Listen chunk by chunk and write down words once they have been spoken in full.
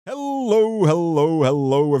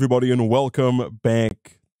Hello, everybody, and welcome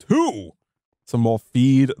back to some more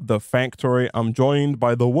Feed the Factory. I'm joined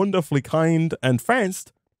by the wonderfully kind and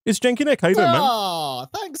fast. It's Janky Nick. How you doing, man? Oh,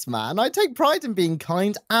 thanks, man. I take pride in being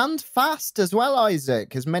kind and fast as well,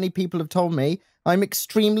 Isaac. As many people have told me, I'm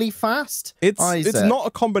extremely fast. It's Isaac. not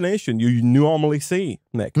a combination you normally see,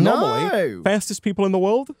 Nick. Normally, No. fastest people in the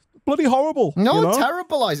world, bloody horrible. No, you know?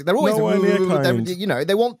 terrible, Isaac. They're always, Nowhere near kind. you know,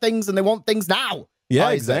 they want things and they want things now. Yeah,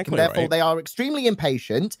 Isaac, exactly. And therefore, right. they are extremely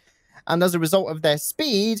impatient. And as a result of their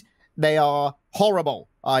speed, they are horrible,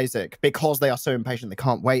 Isaac, because they are so impatient. They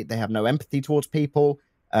can't wait. They have no empathy towards people.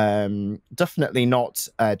 Definitely not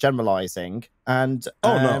generalizing. And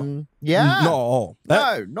no. yeah, Not at all.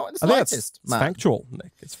 no, not in the slightest, It's man. factual,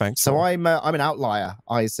 Nick. It's factual. So I'm an outlier,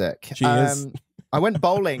 Isaac. Cheers. I went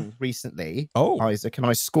bowling recently, Oh. Isaac, and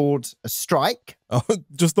I scored a strike. Oh,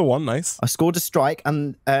 just the one. Nice. I scored a strike,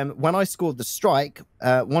 and when I scored the strike,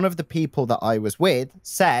 one of the people that I was with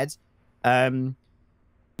said, I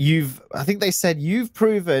think they said, you've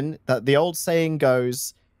proven that the old saying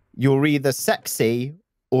goes, you're either sexy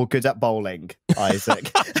or good at bowling,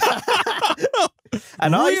 Isaac.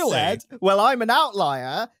 And Really? I said, well, I'm an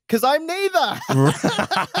outlier because I'm neither.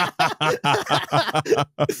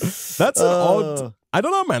 That's an odd. I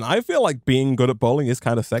don't know, man. I feel like being good at bowling is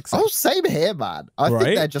kind of sexy. Oh, same here, man. I Right?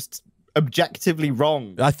 think they're just objectively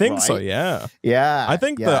wrong. I think so. right? Yeah. Yeah. I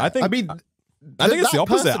think yeah. I think. I mean, I think it's that the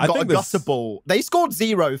opposite. person I got think a this. gutter ball. They scored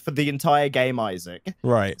 0 for the entire game, Isaac.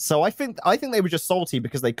 Right. So I think they were just salty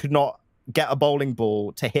because they could not get a bowling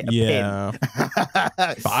ball to hit a Yeah. pin.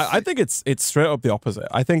 But I think it's straight up the opposite.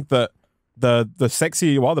 I think that the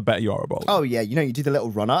sexier you are, the better you are at bowling. Oh yeah, you do the little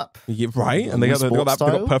run up. Yeah, right. And they got Sports they got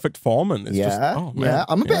style. perfect form, and it's Yeah, just oh man. yeah.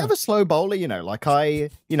 I'm a bit yeah. of a slow bowler, like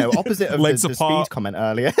opposite of Legs the apart. speed comment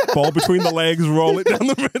earlier. Ball between the legs, roll it down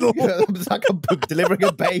the middle. It's like I'm delivering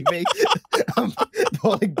a baby.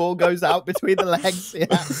 Bowling ball goes out between the legs.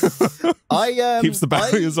 Yeah. Keeps the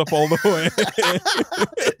barriers up all the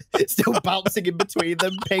way. Still bouncing in between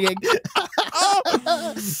them, pinging.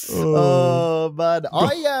 Oh man,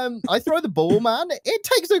 I throw the ball, man. It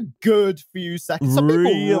takes a good few seconds. Some people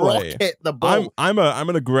Really? rocket the ball. I'm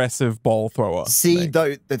an aggressive ball thrower. See, Nick.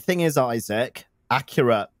 though, the thing is, Isaac,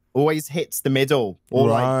 accurate. Always hits the middle, or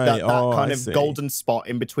like Right. that Oh, kind I of see. golden spot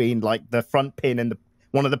in between, like the front pin and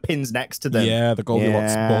one of the pins next to them. Yeah, the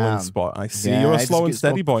Goldilocks Yeah. bowling spot. I see. Yeah, You're a it's slow a and good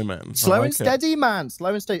steady spot. boy, man. Slow I like and it. steady, man. Slow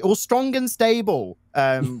and steady, or strong and stable.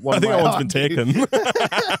 I think that one's been taken.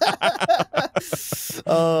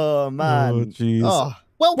 Oh man. Oh, jeez. Oh,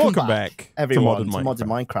 welcome back, everyone, to to Modern Modern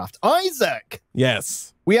Minecraft. Isaac,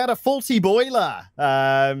 Yes. we had a faulty boiler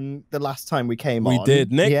the last time we came We on.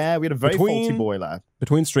 did, Nick. Yeah, we had a very faulty Between- boiler.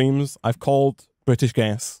 Between streams, I've called British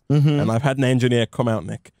Gas, Mhm. and I've had an engineer come out,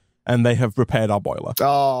 Nick, and they have repaired our boiler.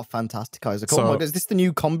 Oh, fantastic, Isaac. Oh So- my God, is this the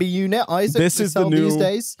new combi unit, Isaac? This we is the sell new these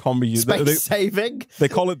days? combi unit. Space saving. They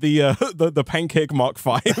call it the Pancake Mark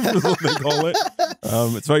V, is what they call it.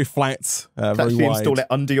 It's very flat, very Actually wide. install it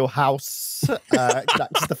under your house.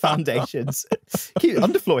 That's the foundations. Keep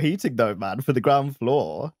underfloor heating though, man, for the ground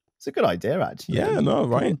floor. It's a good idea, actually. Yeah, no,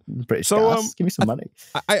 right. Come on, British So, Gas, give me some money.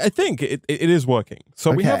 I think it is working.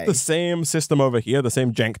 So we have Okay. the same system over here, the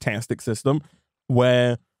same janktastic system,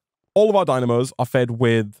 where all of our dynamos are fed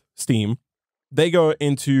with steam. They go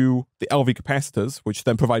into the LV capacitors, which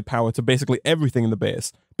then provide power to basically everything in the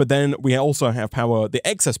base. But then we also have power, the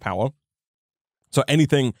excess power. So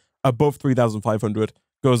anything above 3,500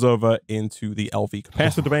 goes over into the LV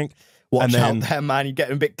capacitor bank. Watch and then- out there, man. You're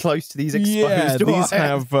getting a bit close to these exposed Yeah, these wires.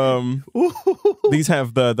 have these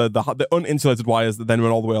have the uninsulated wires that then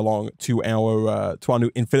run all the way along to our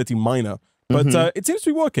new Infinity Miner. But it seems to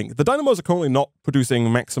be working. The dynamos are currently not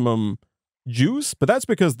producing maximum juice, but that's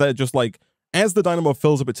because they're just like, as the dynamo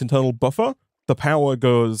fills up its internal buffer, the power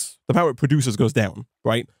it produces goes down,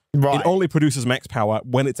 right? Right. It only produces max power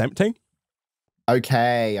when it's empty.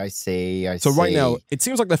 Okay, I see. So right now, it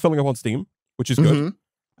seems like they're filling up on steam, which is good.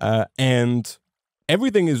 And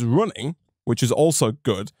everything is running, which is also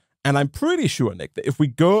good. And I'm pretty sure, Nick, that if we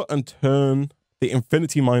go and turn the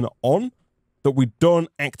Infinity Miner on, that we don't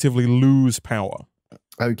actively lose power.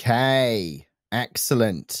 Okay,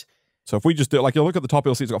 excellent. So if we just do it, like you look at the top,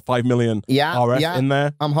 you'll see it's got 5 million Yeah, RF yeah. in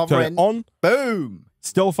there. I'm Turn hovering. it on, Boom.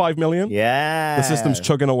 still 5 million. Yeah. The system's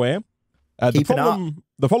chugging away. The Keeping up.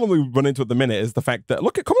 problem we run into at the minute is the fact that come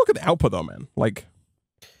look at the output though, man. Like,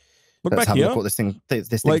 look Let's back have a here. look what this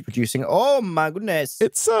thing's Like- producing. Oh my goodness.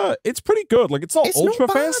 It's pretty good. Like it's not It's not ultra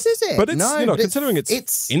bad, fast, is it? but it's No, but considering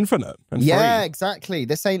it's infinite and Yeah, free. exactly.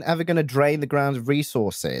 This ain't ever going to drain the ground of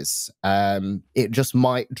resources. It just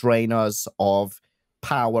might drain us of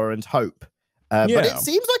power and hope. But Yeah. it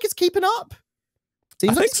seems like it's keeping up.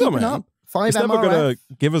 Seems I like think it's so, keeping man. up. 5 It's never MRF. gonna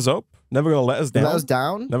give us up. Never gonna let us down. Let us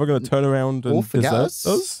down. Never gonna turn around Or and forget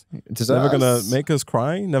desert us. Desert Never gonna us. make us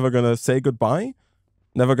cry. Never gonna say goodbye.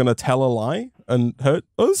 Never gonna tell a lie and hurt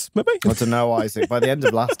us. Maybe. I don't know, Isaac. By the end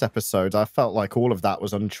of last episode, I felt like all of that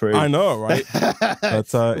was untrue. I know, right? But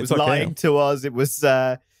it was it's okay. lying to us. It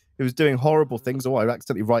was doing horrible things. Oh, I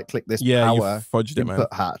accidentally right-clicked this Yeah, you power fudged it, man.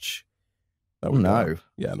 input hatch. There Oh, we go. no.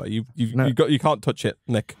 Yeah, no, No. you can't touch it,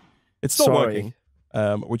 Nick. It's still Sorry.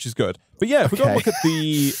 working, which is good. But yeah, if we go Okay. look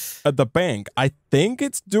at the bank, I think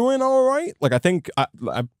it's doing all right. Like I think,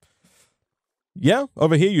 yeah,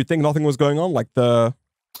 over here you'd think nothing was going on. Like the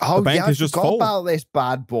bank yeah, is just I forgot full. about this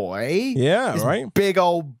bad boy. Yeah, This right. big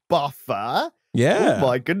old buffer. Yeah. Oh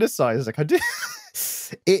my goodness, Isaac. I do.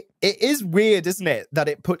 It is weird, isn't it, that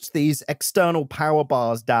it puts these external power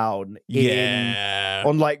bars down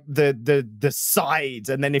on like the sides,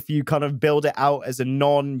 and then if you kind of build it out as a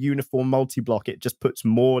non-uniform multi-block, it just puts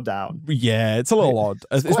more down. Yeah, it's a little odd,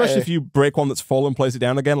 It's quite especially a- if you break one that's full and place it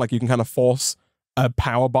down again. Like you can kind of force a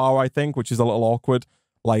power bar, I think, which is a little awkward.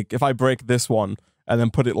 Like if I break this one and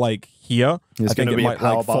then put it like here, There's I think gonna it be a might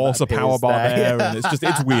power like bar force that a power appears bar there. there, and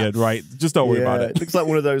it's weird, right? Just don't worry about Yeah, it. looks like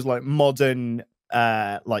one of those like modern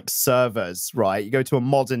like servers, right? You go to a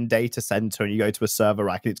modern data center and you go to a server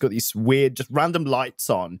rack and it's got these weird just random lights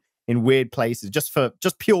on in weird places just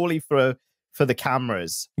purely for the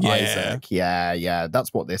cameras. Yeah. Isaac. Yeah,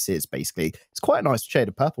 that's what this is basically. It's quite a nice shade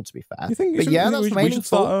of purple, to be fair. You think? But yeah, that's we remaining should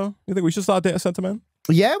start. You think we should start a data center, man?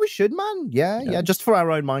 Yeah, we should, man. Yeah, just for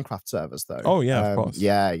our own Minecraft servers, though. Oh, yeah, of course.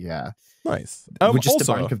 Yeah. Nice. We're just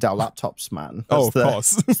also, a bank of Dell laptops, man. oh, of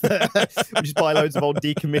That's course. we just buy loads of old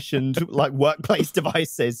decommissioned like workplace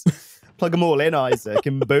devices, plug them all in, Isaac,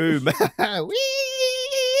 and boom. Whee!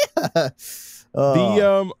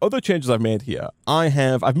 Oh. The other changes I've made here,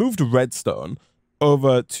 I've moved Redstone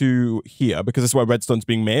over to here because this is where Redstone's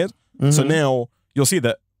being made. So Mhm. now you'll see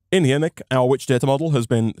that in here, Nick, our witch data model has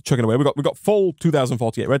been chugging away. We've got full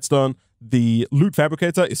 2048 redstone. The loot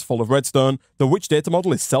fabricator is full of redstone. The witch data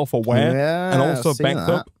model is self-aware Yeah, and also I've seen banked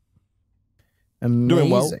that. up. Amazing. Doing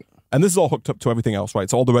well. And this is all hooked up to everything else, right?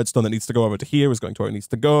 So all the redstone that needs to go over to here is going to where it needs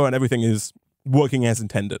to go, and everything is working as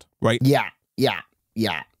intended, right? Yeah.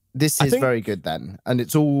 This I is think- very good then, and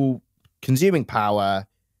it's all consuming power.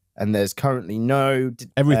 And there's currently no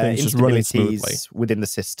Everything's just running smoothly. instabilities within the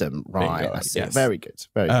system. Right, Bingo, I see. yes. Very good.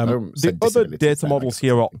 Very good. I The almost said other disabilities data then, models like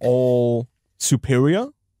here are something. all superior,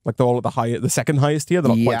 like they're all at the second highest tier. They're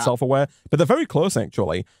not Yeah. quite self-aware, but they're very close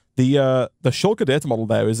actually. The Shulker data model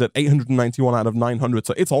there is at 891 out of 900,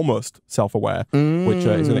 so it's almost self-aware, which is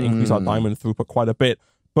going to increase our diamond throughput quite a bit.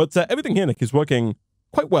 But everything here, Nick, is working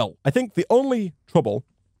quite well. I think the only trouble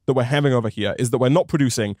that we're having over here is that we're not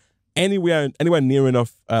producing anywhere near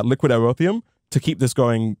enough liquid aerothium to keep this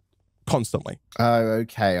going constantly. Oh,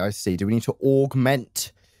 okay. I see. Do we need to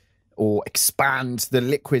augment or expand the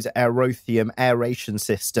liquid aerothium aeration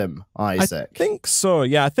system, Isaac? I think so.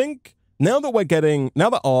 Yeah, I think now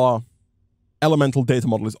that our elemental data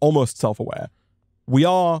model is almost self-aware, we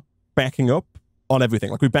are backing up on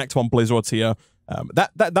everything. Like we backed on Blizzards here.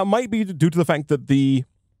 That might be due to the fact that the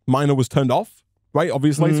miner was turned off, right?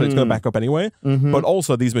 Obviously, so it's going to back up anyway. Mhm. But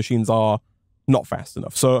also these machines are not fast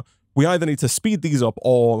enough. So we either need to speed these up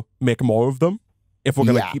or make more of them if we're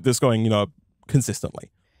going to Yeah. keep this going,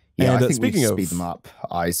 consistently. Yeah, And I think we speaking need to of speed them up,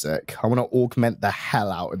 Isaac. I want to augment the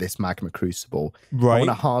hell out of this magma crucible. I right, want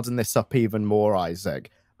to harden this up even more,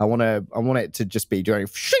 Isaac. I want it to just be doing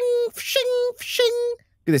fshing, fshing, fshing.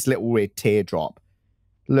 Look at this little weird teardrop.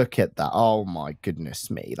 Look at that. Oh my goodness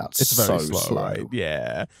me. That's it's very so slow, right?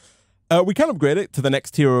 Yeah. We can upgrade it to the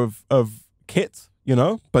next tier of kit,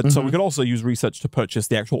 but so we could also use research to purchase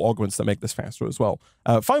the actual augments that make this faster as well.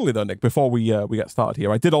 Finally, though, Nick, before we get started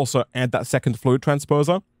here, I did also add that second fluid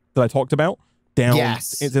transposer that I talked about down.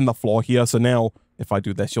 Yes. It's in the floor here. So now, if I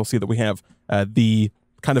do this, you'll see that we have the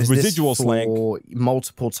kind of Is this residual slag. for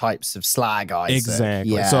multiple types of slag, Isaac?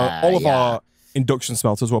 Exactly. Yeah, so all of yeah. our induction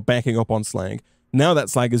smelters were backing up on slag. Now that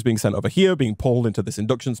slag is being sent over here, being pulled into this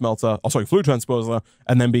induction smelter, fluid transposer,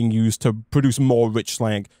 and then being used to produce more rich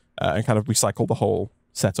slag and kind of recycle the whole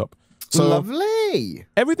setup. So Lovely.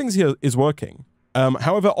 everything's here is working.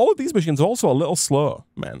 However, all of these machines are also a little slow,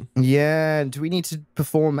 man. Yeah. Do we need to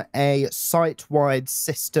perform a site-wide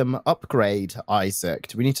system upgrade, Isaac?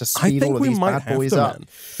 Do we need to I speed all think of we these might bad have boys to, up? man.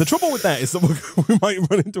 The trouble with that is that we might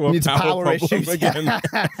run into a Need power problem issues again.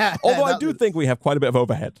 Although I do think we have quite a bit of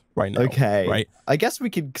overhead right now. Okay. Right. I guess we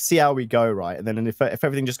could see how we go, right? And then if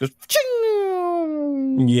everything just goes, ching,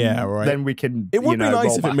 Yeah, right. Then we can. It would be nice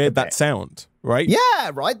roll if back it a made that bit. sound, right?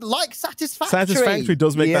 Yeah, right. Like Satisfactory. Satisfactory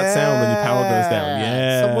does make that sound when your power goes down.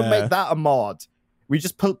 Yeah. Someone make that a mod. We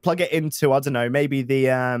just plug it into, I don't know, maybe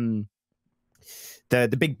the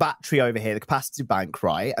big battery over here, the capacity bank,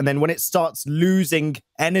 right? And then when it starts losing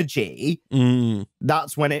energy,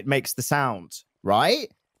 that's when it makes the sound, right?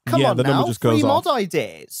 Come on the number now, just goes free mod off.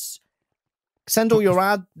 ideas. Send all your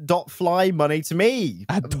ad.fly money to me.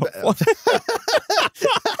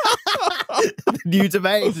 New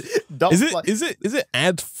domain. Is it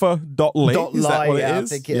adfa.ly? Is that what it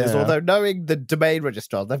is? I think it is. Although knowing the domain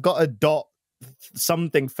registrar, they've got a dot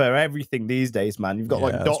something for everything these days, man. You've got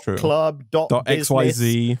like dot club, dot business,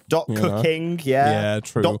 XYZ, dot cooking,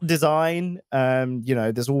 true. Dot design.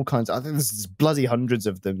 There's all kinds. I think there's bloody hundreds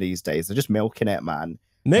of them these days. They're just milking it, man.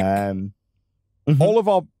 Nick, all of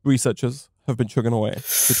our researchers have been chugging away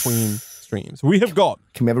between streams. We have got.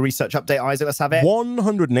 Can we have a research update, Isaac? Let's have it.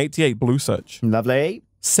 188 blue search. Lovely.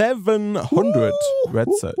 700 red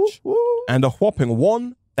search. And a whopping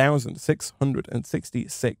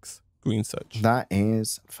 1,666 green search. That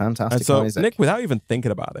is fantastic. And so, Isaac. Nick, without even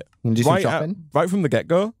thinking about it, you can do some shopping. Right from the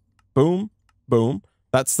get-go, boom, boom.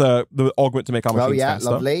 That's the augment to make our machines faster.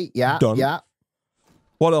 Lovely. Yeah, done. Yeah.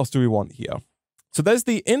 What else do we want here? So there's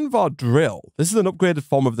the Invar drill. This is an upgraded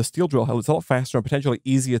form of the steel drill hill. It's a lot faster and potentially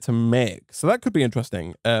easier to make. So that could be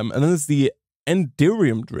interesting. And then there's the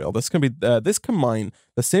Enderium drill. This can be this can mine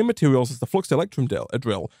the same materials as the Flux Electrum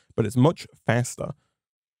drill, but it's much faster.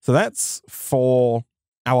 So that's for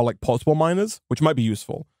our like portable miners, which might be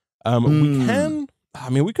useful.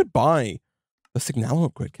 We could buy the Signalo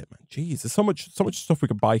upgrade kit, man. Jeez, there's so much stuff we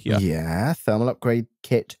could buy here. Yeah, thermal upgrade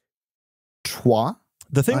kit.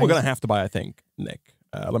 The thing we're going to have to buy, I think, Nick,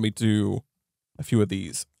 let me do a few of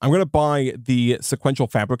these. I'm going to buy the sequential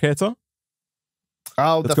fabricator.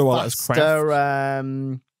 Oh, let's the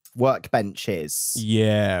faster workbenches.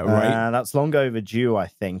 Yeah, right. That's long overdue, I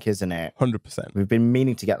think, isn't it? 100%. We've been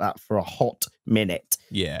meaning to get that for a hot minute.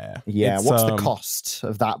 Yeah. Yeah. What's the cost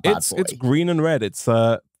of that bad boy? It's green and red. It's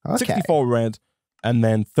 64 red and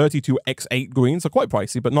then 32 X8 green. So quite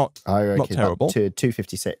pricey, but not terrible. To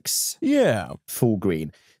 256. Yeah. Full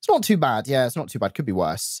green. It's not too bad. Yeah, it's not too bad. Could be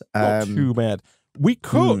worse. Not too bad. We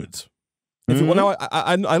could. Now,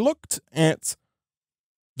 I looked at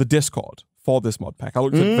the Discord for this mod pack. I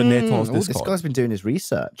looked at Venator's Discord. This guy's been doing his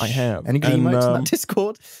research. I have. Any good emotes in that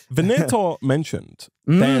Discord? Venator mentioned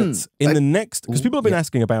that in the next... Because people have been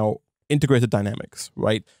asking about integrated dynamics,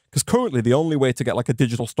 right? Because currently the only way to get like a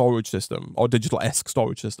digital storage system or digital-esque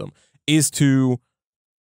storage system is to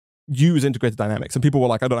use integrated dynamics. And people were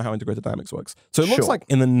like, I don't know how integrated dynamics works. So it looks like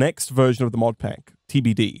in the next version of the mod pack,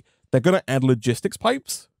 TBD, they're going to add logistics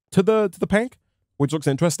pipes to the pack, which looks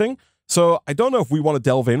interesting. So I don't know if we want to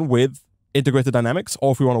delve in with integrated dynamics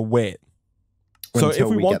or if we want to wait. So if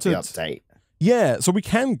we wanted the update. Yeah, so we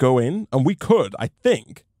can go in and we could, I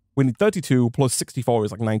think. We need 32 plus 64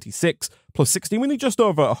 is like 96 plus 60. We need just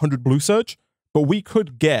over 100 blue search, but we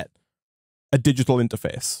could get a digital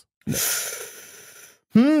interface.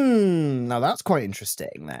 Now that's quite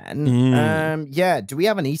interesting then. Do we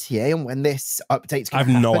have an ETA on when this update's going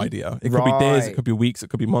to happen? I have no idea. It could be days, it could be weeks, it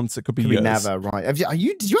could be months, it could be years. Never, right.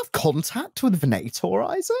 Did you have contact with Venator,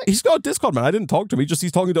 Isaac? He's got a Discord, man. I didn't talk to him.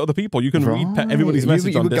 He's talking to other people. You can read everybody's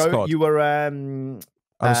message on Discord. You were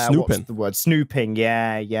I was snooping. What's the word? Snooping,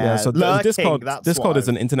 yeah. So Discord is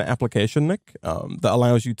an internet application, Nick, that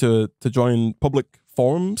allows you to join public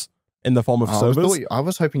forums in the form of servers. I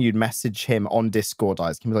was hoping you'd message him on Discord,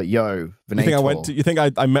 Isaac. He'd be like, yo, Venator. You think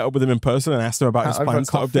I met up with him in person and asked him about his plans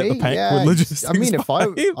to update the pack with logistics? I mean, if I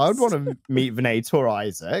would want to meet Venator,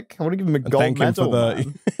 Isaac. I want to give him a gold medal. I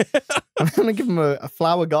want to give him a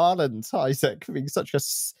flower garland, Isaac, for being such a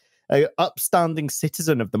upstanding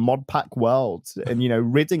citizen of the mod pack world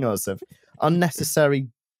and, ridding us of unnecessary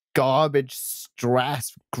garbage,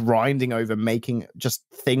 stress, grinding over making just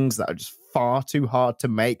things that are just far too hard to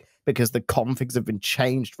make because the configs have been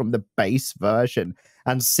changed from the base version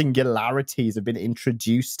and singularities have been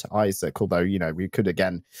introduced, Isaac. Although, we could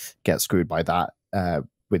again get screwed by that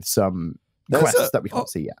with some quests that we can't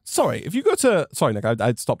see yet. Sorry, if you go to... Sorry, Nick,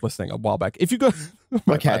 I'd stopped listening a while back. If you go...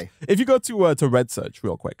 Okay. If you go to Red Search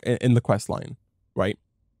real quick in the quest line, right?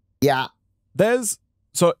 Yeah.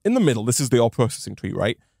 So in the middle, this is the ore processing tree,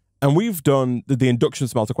 right? And we've done the induction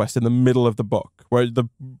smelter quest in the middle of the book where the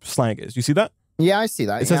slag is. You see that? Yeah, I see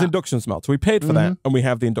that. It says induction smelter. We paid for that and we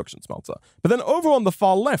have the induction smelter. But then over on the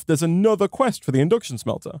far left, there's another quest for the induction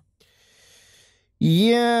smelter.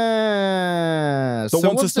 Yeah. So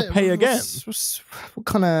wants us to pay again. What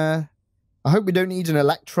kind of... I hope we don't need an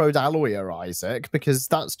electrode alloyer, Isaac, because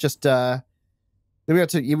that's just...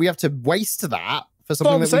 we have to waste that for That's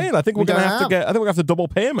something. what I'm saying. I think we're gonna have to get. I think we're gonna have to double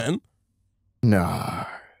pay, man. No.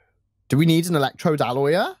 Do we need an electrode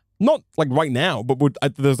alloyer? Not like right now, but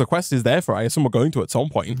there's the quest is there for. I assume we're going to at some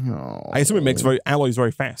point. No. I assume it makes alloys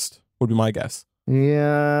very fast. Would be my guess.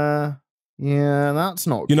 Yeah, that's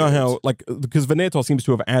not. You know how because Venator seems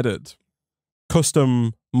to have added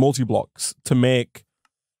custom multi-blocks to make.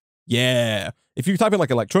 Yeah, if you type in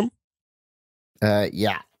like Electrum.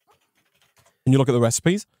 Yeah. And you look at the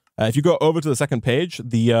recipes. If you go over to the second page,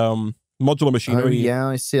 the modular machinery. Oh, yeah,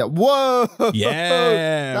 I see that. Whoa!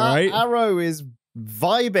 Yeah, that right. arrow is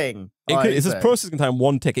vibing. It says processing time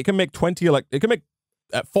 1 tick. It can make 40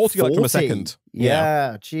 electrum a second.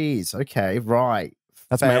 Yeah. Geez. Okay. Right.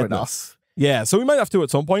 That's fair madness. enough. Yeah. So we might have to at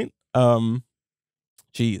some point.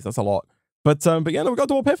 Geez, that's a lot. But yeah, no, we got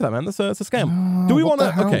double pay for that, man. That's a scam. Do we want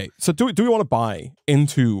to? Okay. So do we want to buy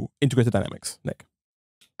into Integrated Dynamics, Nick?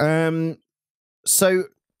 So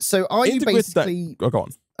are you basically? Go on.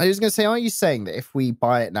 I was going to say, are you saying that if we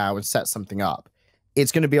buy it now and set something up,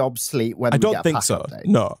 it's going to be obsolete when I we don't get a think pack so. update?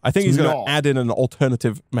 No, I think he's going to add in an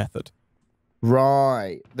alternative method.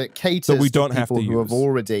 Right, that caters so we don't to have people to who have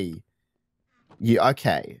already.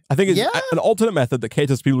 Okay. I think it's an alternate method that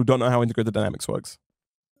caters to people who don't know how Integrated Dynamics works.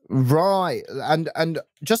 Right, and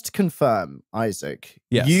just to confirm, Isaac,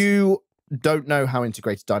 yes. You don't know how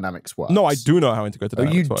Integrated Dynamics works. No, I do know how Integrated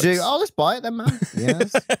Dynamics works. You do? Oh, let's buy it then, man.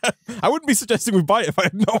 Yes. I wouldn't be suggesting we buy it if I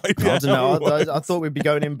had no idea. I don't know. I thought we'd be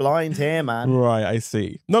going in blind here, man. Right, I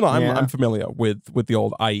see. No, I'm familiar with the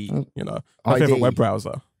old IE, you know. My favorite web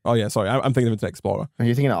browser. Oh, yeah, sorry. I'm thinking of Internet Explorer. Are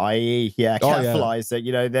you thinking of IE? Yeah, capitalize it.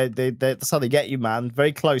 You know, that's how they get you, man.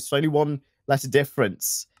 Very close. Only one letter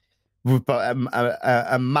difference. But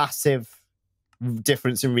a massive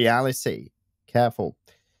difference in reality. Careful.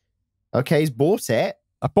 Okay, he's bought it.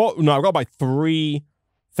 I've got to buy 3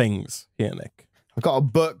 things here, Nick. I've got a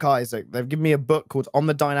book, Isaac. They've given me a book called On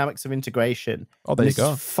the Dynamics of Integration. Oh, there you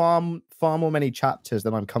go. Far more many chapters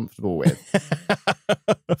than I'm comfortable with.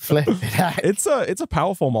 Flip it heck. It's a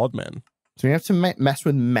powerful mod, man. So we have to mess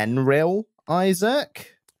with Menril,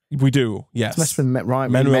 Isaac? We do, yes. Let's mess with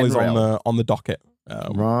Menril is on the docket.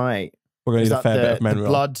 Right. We're going to need a fair bit of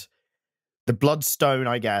Menril. The bloodstone,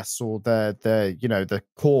 I guess, or the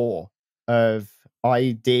core of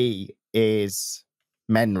ID is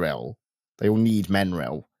Menril. They all need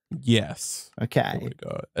Menril. Yes. Okay. There we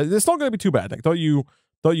go. It's not going to be too bad, Nick. Don't you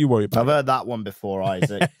worry about it. I've heard that one before,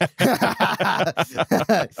 Isaac.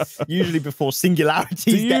 Usually before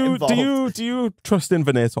singularities get involved. Do you trust in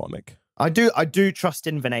Venator, Nick? I do trust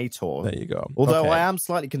in Venator. There you go. Although I am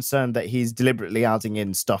slightly concerned that he's deliberately adding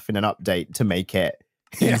in stuff in an update to make it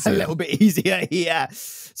a little bit easier here.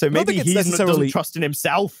 So maybe he doesn't trust in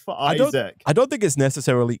himself, Isaac. I don't think it's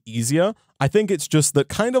necessarily easier. I think it's just that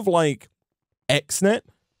kind of like XNet,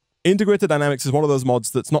 Integrated Dynamics is one of those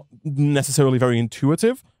mods that's not necessarily very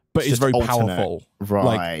intuitive, but it's very powerful.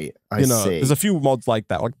 Right. I see. There's a few mods like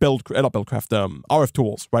that, like RF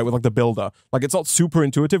Tools, right? With like the builder. Like it's not super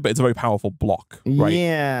intuitive, but it's a very powerful block, right?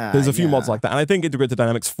 Yeah. There's a few mods like that. And I think Integrated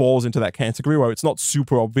Dynamics falls into that category where it's not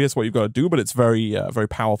super obvious what you've got to do, but it's very, very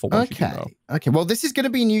powerful once you know. Okay. Well, this is going to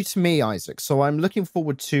be new to me, Isaac. So I'm looking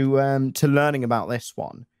forward to learning about this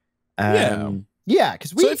one. Yeah,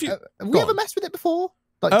 because we ever messed with it before?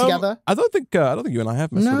 Like together? I don't think you and I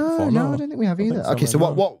have messed with it before. No, I don't think we have either. Okay, so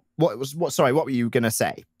what were you gonna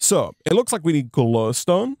say? So it looks like we need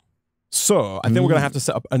glowstone. So I think we're gonna have to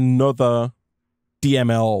set up another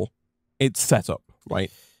DML. It's set up,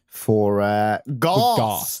 right? For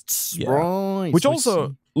ghasts. Yeah. Right. Which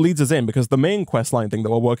also leads us in because the main questline thing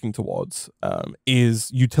that we're working towards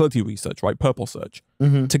is utility research, right? Purple search.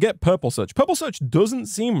 To get purple search doesn't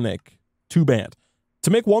seem, Nick, too bad.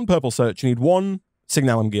 To make one purple search, you need 1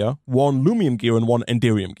 Signalum gear, 1 Lumium gear, and 1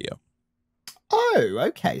 Enderium gear. Oh,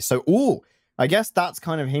 okay. So, I guess that's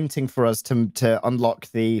kind of hinting for us to unlock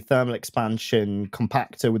the thermal expansion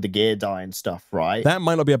compactor with the gear die and stuff, right? That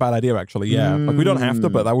might not be a bad idea, actually. Yeah, like we don't have to,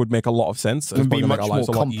 but that would make a lot of sense. It would be much make our lives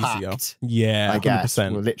more a lot compact. Easier. Yeah, I guess.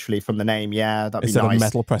 100%. Well, literally from the name, yeah, that'd be nice. Instead of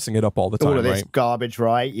metal pressing it up all the time, all of this right? garbage,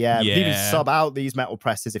 right? Yeah, we'd even sub out these metal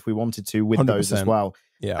presses if we wanted to with 100%. Those as well.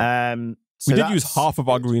 Yeah. So we did use half of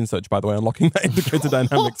our green search, by the way, unlocking that Integrated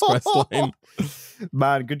Dynamics quest line.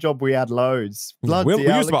 Man, good job we had loads. We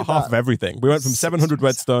used about half of everything. We went from 700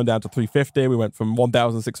 redstone down to 350. We went from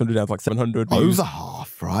 1,600 down to like 700. Over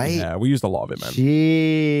half, right? Yeah, we used a lot of it, man.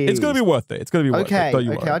 Jeez. It's going to be worth it. It's going to be worth it. Don't you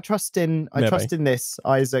worry. I trust in this,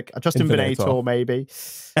 Isaac. I trust in Venator, maybe.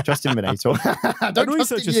 Trust in Venator. Don't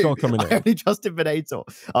research is still coming in. I only trust in Venator.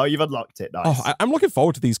 Oh, you've unlocked it. Nice. I'm looking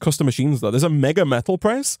forward to these custom machines, though. There's a mega metal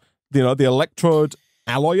press. You know, the electrode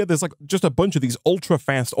alloyer. There's like just a bunch of these ultra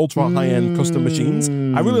fast, ultra high end custom machines.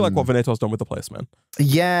 I really like what Venato's done with the place, man.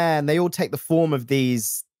 Yeah, and they all take the form of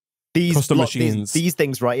these custom machines. These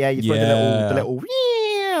things, right? Yeah, you throw the little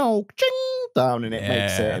ching down, and it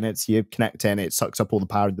makes it, and it's you connect it, and it sucks up all the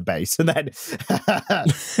power of the base, and then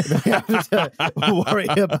we have to worry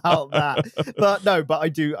about that. But no, but I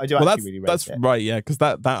do actually really rate that's it. right, yeah, because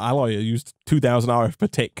that alloy used 2,000 RF per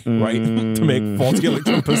tick, right, to make 40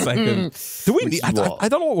 electron per second. Do we need? I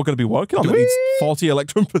don't know what we're going to be working on. That needs 40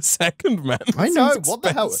 electron per second, man. I know. What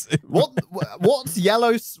the hell? What's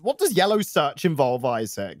yellow? What does yellow search involve,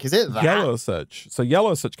 Isaac? Is it that? Yellow search? So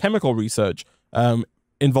yellow search chemical research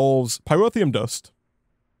involves pyrotheum dust,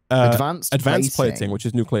 advanced plating, which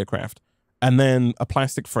is nuclear craft, and then a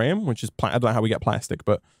plastic frame, which is I don't know how we get plastic,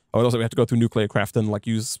 but also we have to go through nuclear craft and like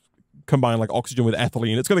combine like oxygen with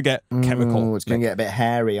ethylene. It's going to get chemical. It's going to get a bit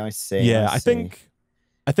hairy. I see. Yeah, I think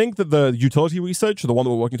that the utility research, the one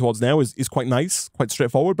that we're working towards now, is quite nice, quite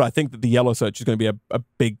straightforward. But I think that the yellow search is going to be a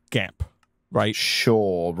big gap, right?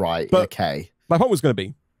 Sure. Right. But okay. My point was going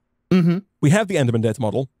to be, we have the Enderman data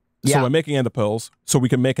model. So we're making ender pearls so we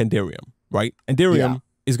can make Enderium, right? Enderium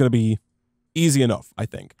is going to be easy enough, I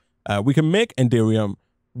think. We can make Enderium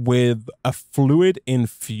with a fluid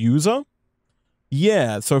infuser.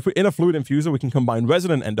 Yeah, so if we're in a fluid infuser, we can combine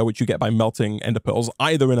resonant ender, which you get by melting ender pearls,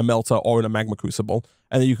 either in a melter or in a magma crucible,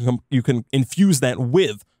 and then you can infuse that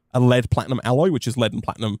with a lead platinum alloy, which is lead and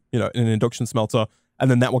platinum, in an induction smelter,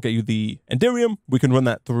 and then that will get you the Enderium. We can run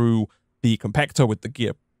that through the compactor with the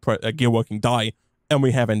gear working die, and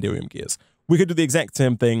we have Enderium gears. We could do the exact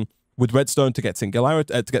same thing with redstone to get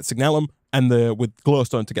signalum, and with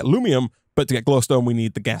glowstone to get lumium. But to get glowstone, we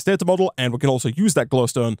need the gas data model, and we can also use that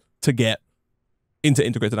glowstone to get into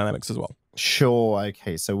integrated dynamics as well. Sure.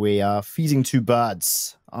 Okay. So we are feeding two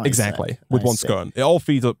birds. Exactly. With one scone. It all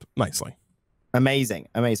feeds up nicely. Amazing.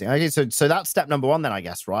 Okay. So that's step number one then, I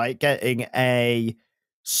guess, right? Getting a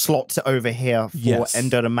slot over here for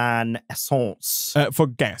Enderman Essence. For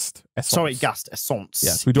Ghast Essence. Sorry, Ghast Essence.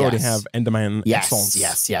 Yes, we do already have Enderman Essence.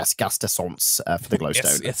 Yes. Ghast Essence for the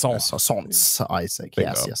glowstone. Essence, Isaac.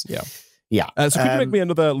 Yes. Yeah. So could you make me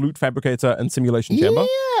another loot fabricator and simulation chamber?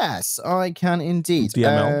 Yes, I can indeed.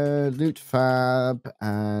 DML. Loot fab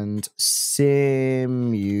and simulation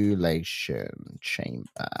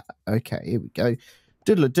chamber. Okay, here we go.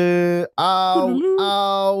 Doodle-doo.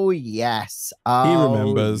 Oh, yes. Oh, he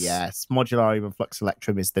remembers. Yes. Modularium and Flux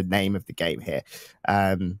Electrum is the name of the game here.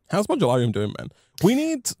 How's Modularium doing, man? We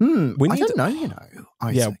need. I don't know,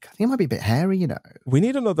 Isaac. Yeah. I think it might be a bit hairy, We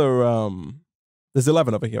need another. There's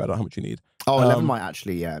 11 over here. I don't know how much you need. Oh, 11 might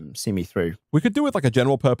actually see me through. We could do with like a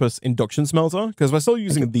general purpose induction smelter because we're still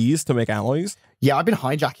using these to make alloys. Yeah, I've been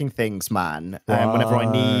hijacking things, man. Whenever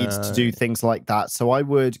I need to do things like that, so I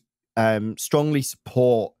would strongly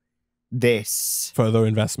support this further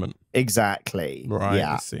investment. Exactly. Right.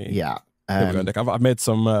 Yeah. I see. Yeah. Nick. I've made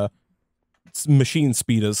some machine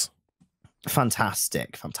speeders.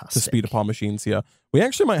 Fantastic. To speed up our machines here. We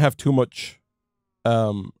actually might have too much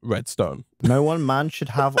redstone. No one man should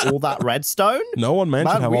have all that redstone. No one man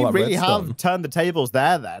should have all that redstone. We really have turned the tables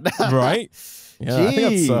there, then. Right? Yeah, I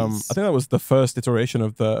think that was the first iteration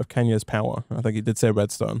of Kanye's power. I think he did say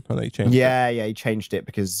redstone, and then he changed it. Yeah, he changed it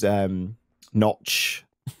because Notch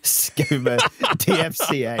gave him a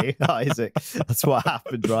DFCA, Isaac. That's what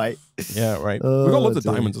happened, right? Yeah, right. We've got lots of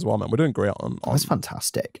diamonds as well, man. We're doing great on that's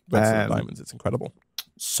fantastic. Redstone diamonds. It's incredible.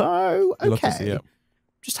 So, okay.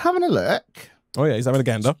 Just having a look. Oh, yeah, he's having a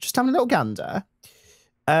gander. Just having a little gander.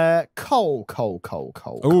 Coal.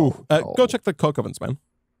 Ooh, go check the coke ovens, man.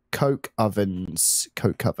 Coke ovens.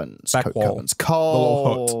 Back wall.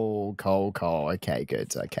 Coal. Okay,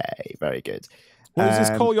 good. Okay, very good. Well, is this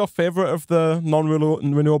coal your favorite of the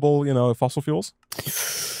non-renewable, fossil fuels?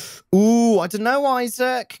 Ooh, I don't know,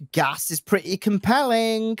 Isaac. Gas is pretty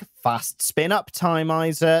compelling. Fast spin up time,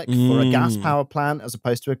 Isaac, for a gas power plant as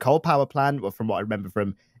opposed to a coal power plant. Well, from what I remember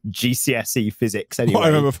from GCSE physics, anyway. What I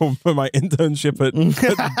remember from my internship at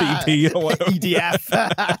BP or whatever.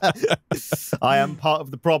 EDF. I am part of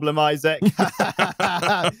the problem, Isaac.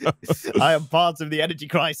 I am part of the energy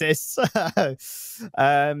crisis.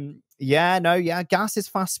 Gas is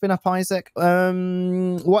fast spin up, Isaac.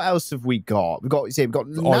 What else have we got? We've got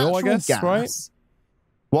oil, I guess, gas. right?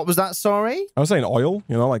 What was that? Sorry, I was saying oil.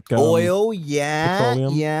 Like oil. Yeah,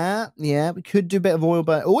 petroleum. yeah. We could do a bit of oil,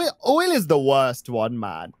 but oil is the worst one,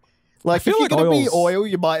 man. Like, if you're going to be oil,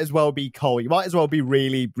 you might as well be coal. You might as well be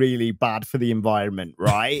really, really bad for the environment,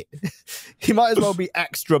 right? You might as well be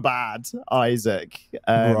extra bad, Isaac.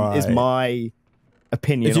 Is my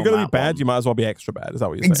opinion. If you're going to be bad, you might as well be extra bad. Is that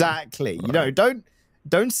what you're saying? Exactly. Right. Don't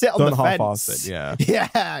Don't sit on Don't the half-ass fence. it, yeah.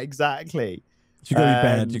 Yeah, exactly. You gotta be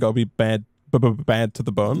bad. You gotta be bad. Bad to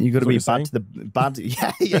the bone. You got to be bad to the bad.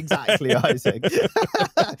 Yeah, exactly, Isaac. You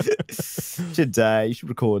should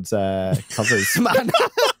record covers, man.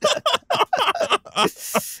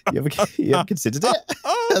 you ever considered it?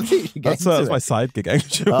 I think you should get That's into my it. side gig,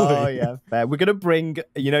 actually. Oh yeah, fair. We're gonna bring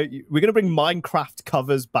Minecraft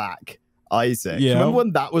covers back, Isaac. Yeah. Remember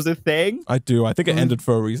when that was a thing? I do. I think it ended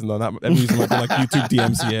for a reason, though. That reason might be like YouTube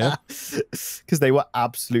DMCA. Because they were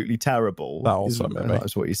absolutely terrible. That also, maybe.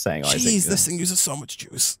 That's what you're saying, Isaac. Jeez, this thing uses so much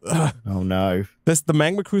juice. Oh no. There's the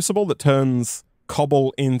Magma Crucible that turns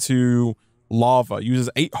cobble into lava, uses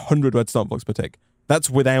 800 redstone blocks per tick. That's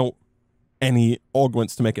without any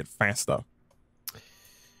augments to make it faster.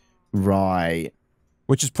 Right.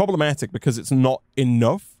 Which is problematic because it's not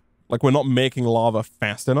enough. Like, we're not making lava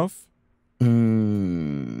fast enough.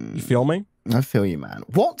 You feel me? I feel you, man.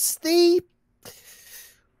 What's the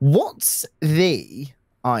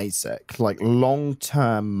Isaac, like,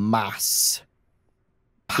 long-term mass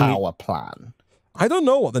power plan? I don't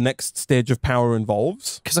know what the next stage of power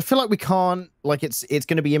involves. Because I feel like we can't, like, it's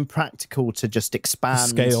going to be impractical to just expand.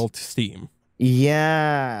 Scale to steam.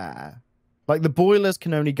 Yeah. Like, the boilers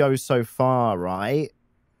can only go so far, right?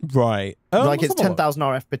 Right. Like, it's 10,000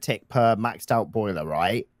 RF per tick per maxed out boiler,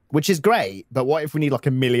 right? Which is great, but what if we need, like,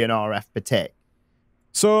 1,000,000 RF per tick?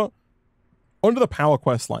 So, under the power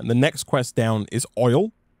quest line, the next quest down is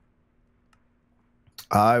oil.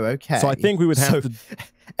 Oh, okay. So I think we would have to...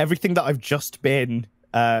 Everything that I've just been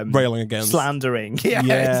railing against. slandering. Yeah,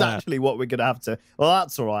 exactly what we're going to have to... Well,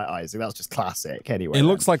 that's all right, Isaac. That's just classic anyway. It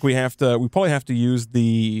looks like we probably have to use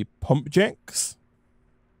the pump jacks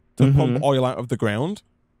to pump oil out of the ground.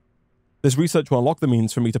 This research will unlock the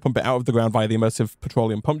means for me to pump it out of the ground via the immersive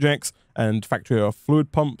petroleum pump jacks and factory of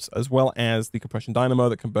fluid pumps, as well as the compression dynamo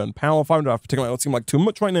that can burn power. 500 RF particularly don't seem like too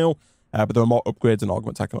much right now, but there are more upgrades and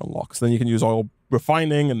augments I can unlock. So then you can use oil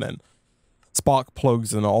refining and then spark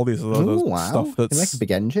plugs and all these other stuff. That's like a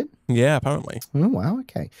big engine. Yeah, apparently. Oh wow,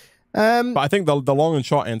 okay. But I think the long and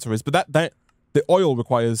short answer is, but that the oil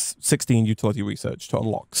requires 16 utility research to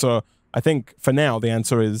unlock. So I think for now the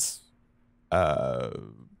answer is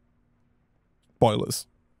boilers.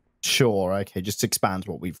 Sure, okay, just expand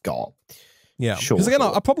what we've got. Yeah, sure. Because again,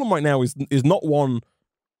 our problem right now is not one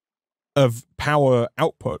of power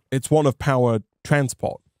output; it's one of power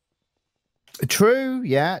transport. True.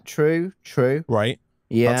 Yeah. True. Right.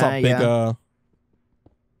 Yeah. That's our bigger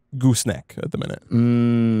gooseneck at the minute.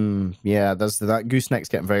 Yeah. That gooseneck's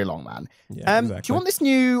getting very long, man. Yeah. Exactly. Do you want this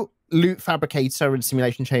new loot fabricator and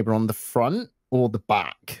simulation chamber on the front or the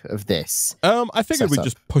back of this? I figured we'd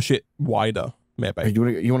just push it wider. Maybe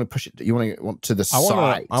you want to push it. You want to the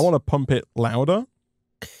side. I want to pump it louder.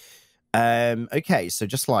 Okay, so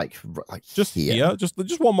just like here,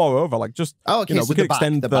 just one more over, like just okay. So we could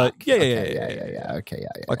extend the back. yeah. Okay, yeah.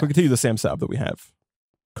 Like we could do the same setup that we have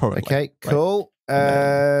currently. Okay, cool.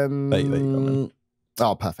 There you go, man.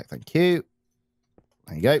 Oh, perfect. Thank you.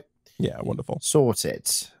 There you go. Yeah, wonderful.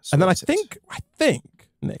 Sorted. And then I think,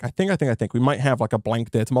 Nick, I think we might have like a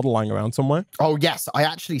blank data model lying around somewhere. Oh yes, I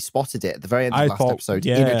actually spotted it at the very end of last episode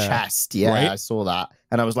in a chest. Yeah, right? I saw that,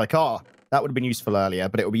 and I was like, oh, that would have been useful earlier,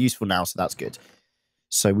 but it will be useful now, so that's good.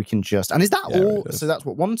 So we can just, and is that all? So that's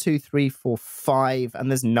what 1, 2, 3, 4, 5, and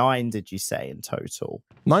there's 9. Did you say in total?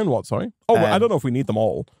 9 what? Sorry. Oh, I don't know if we need them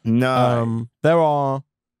all. No. There are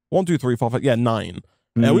 1, 2, 3, 4, 5. Yeah, 9.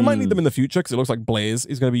 We might need them in the future because it looks like Blaze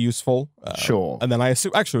is going to be useful. Sure. And then I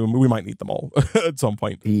assume, actually, we might need them all at some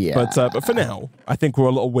point. Yeah. But for now, I think we're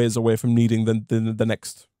a little ways away from needing the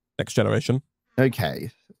next generation.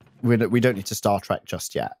 Okay. We don't need to Star Trek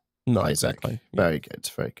just yet. No, Isaac. exactly. Yeah. Very good.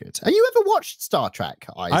 Very good. Have you ever watched Star Trek,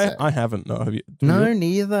 Isaac? I haven't. No, have you? No,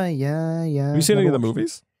 neither. Yeah. Have you seen any of the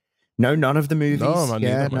movies? No, none of the movies. No,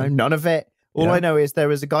 none of it. All I know is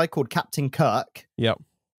there is a guy called Captain Kirk. Yep.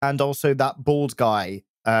 And also that bald guy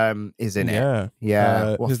is in it.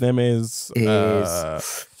 Yeah. His name is. I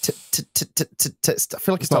feel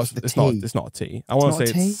like it starts with a T. It's not a T. I want to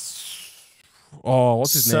say it's. Oh,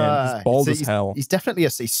 what's his name? He's bald as hell. He's definitely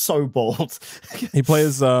he's so bald. He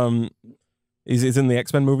plays. He's in the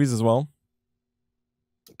X-Men movies as well.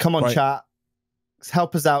 Come on, chat.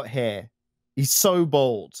 Help us out here. He's so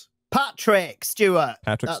bald. Patrick Stewart.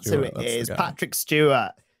 That's who it is. Patrick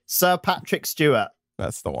Stewart. Sir Patrick Stewart.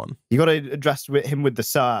 That's the one. You got to address him with the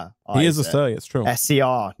sir. He is a sir. It's true.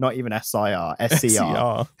 SCR, not even SIR.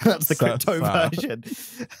 SCR. That's the crypto version.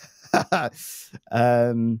 That's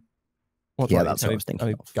what I was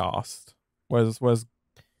thinking of. Ghast. Where's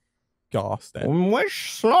Ghast? In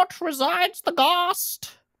which slot resides the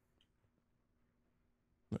Ghast?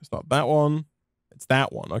 It's not that one. It's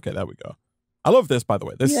that one. Okay, there we go. I love this, by the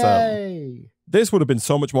way. Yay! This would have been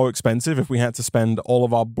so much more expensive if we had to spend all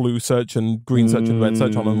of our blue search and green search and red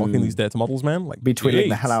search on unlocking these data models, man. Like, be twiddling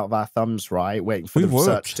the jeez. hell out of our thumbs, right? Waiting for We the would.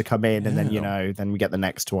 search to come in, and then Yeah. then we get the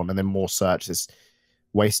next one, and then more search. This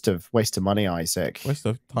waste of money, Isaac. Waste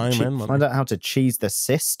of time and money. Find out how to cheese the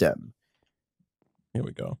system. Here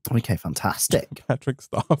we go. Okay, fantastic. Patrick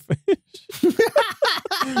Starfish.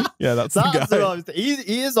 Yeah, that's the That's guy.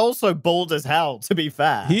 he is also bald as hell, to be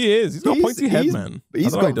fair. He is. He's got a pointy head, man. I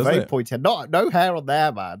He's don't know how got he does very it. pointy head. No hair on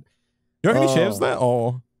there, man. You reckon he shaves Oh. that,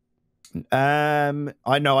 or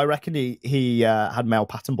I know. I reckon he had male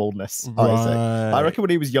pattern baldness. Isaac. I Right. reckon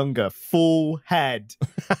when he was younger, full head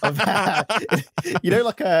of hair. You know,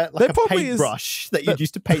 like a There probably is- paintbrush that you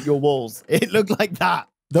used to paint your walls. It looked like that.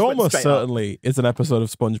 There Went almost straight up. certainly is an episode of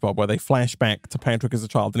SpongeBob where they flash back to Patrick as a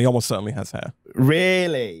child, and he almost certainly has hair.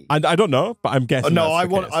 Really? I don't know, but I'm guessing. No,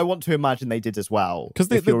 that's I want to imagine they did as well. because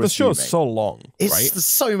if you're the show's assuming. so long, It's right? there's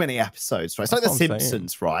so many episodes, right? It's like That's The what I'm saying.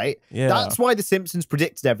 Simpsons, right? Yeah. That's why The Simpsons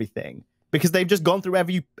predicted everything, because they've just gone through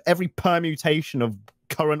every permutation of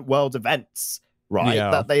current world events, right? Yeah.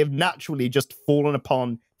 That they have naturally just fallen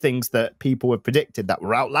upon things that people have predicted that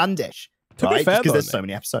were outlandish, To be right? fair, Because though, there's so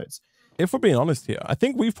many episodes. If we're being honest here, I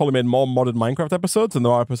think we've probably made more modern Minecraft episodes than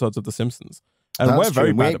there are episodes of The Simpsons, and That's we're very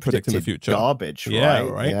true. We bad ain't at predicting the predicted future. Garbage, Yeah,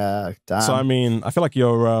 right? right. Yeah, damn. So I mean, I feel like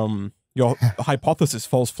your hypothesis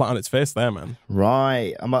falls flat on its face there, man.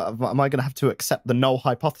 Right. Am I going to have to accept the null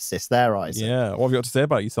hypothesis there, Isaac? Yeah. What have you got to say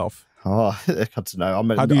about yourself? Oh, I don't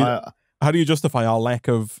know. How do you justify our lack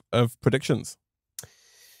of predictions?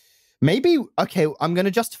 Maybe, okay, I'm going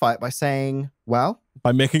to justify it by saying, well,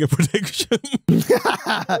 By making a prediction?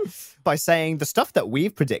 by saying the stuff that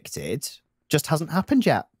we've predicted just hasn't happened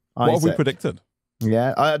yet. What have we Isaac. predicted?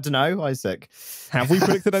 Yeah, I don't know, Isaac. Have we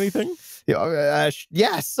predicted anything?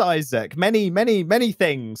 Yes, Isaac. Many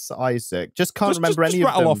things, Isaac. Just can't remember any of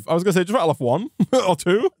rattle them. off. I was going to say, just rattle off one or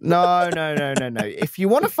two. No. If you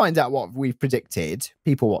want to find out what we've predicted,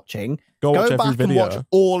 people watching, Go watch go every back and video. watch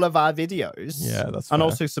all of our videos. Yeah, that's And fair.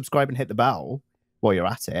 also subscribe and hit the bell while you're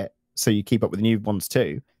at it, so you keep up with the new ones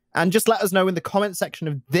too. And just let us know in the comment section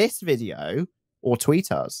of this video or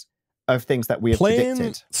tweet us of things that we have Plain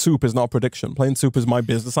predicted. soup is not a prediction. Plain soup is my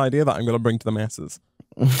business idea that I'm going to bring to the masses.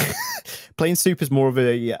 Plain soup is more of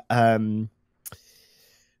a It's an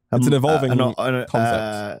evolving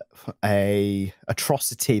concept. A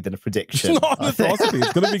atrocity than a prediction. It's not an I think. atrocity.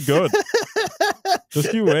 It's going to be good.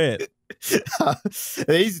 Just you wait.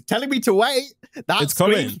 He's telling me to wait. That It's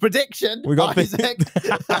coming. screams prediction. We got Isaac.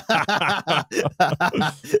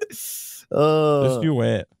 Just you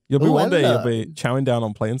wait. You'll be Oh, one day. You'll hello. be chowing down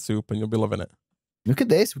on plain soup, and you'll be loving it. Look at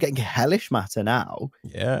this. We're getting hellish matter now.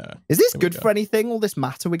 Yeah. Is this There we good go. for anything? All this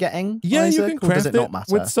matter we're getting? Yeah, Isaac, you can or craft does it not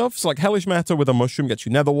matter? with stuff. So like hellish matter with a mushroom gets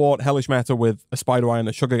you netherwart. Hellish matter with a spider eye and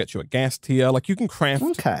a sugar gets you a gas tier. Like you can craft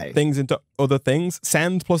Okay. things into other things.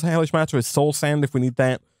 Sand plus hellish matter is soul sand if we need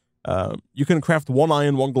that. You can craft 1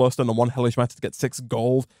 iron, 1 glowstone, and 1 hellish matter to get 6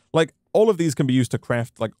 gold. Like all of these can be used to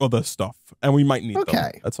craft like other stuff, and we might need them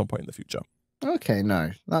Okay. at some point in the future. Okay,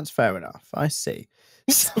 no, that's fair enough. I see.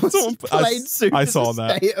 Someone- Plain soup I is saw a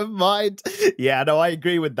that. state of mind. Yeah, no, I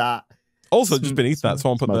agree with that. Also, just beneath that,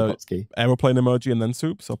 someone put the Smolensky. aeroplane emoji and then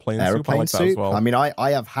soup. So plain soup, I Aeroplane like that as soup. well. I mean,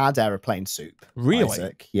 I have had aeroplane soup. Really?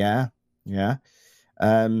 Isaac. Yeah.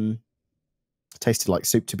 Tasted like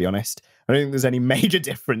soup, to be honest. I don't think there's any major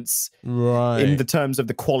difference Right. in the terms of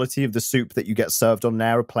the quality of the soup that you get served on an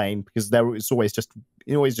aeroplane, because it always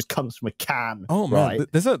just comes from a can. Oh man,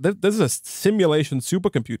 right? there's a simulation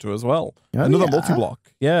supercomputer as well. Oh, Another yeah? multi-block.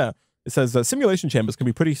 Yeah. It says simulation chambers can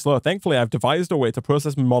be pretty slow. Thankfully, I've devised a way to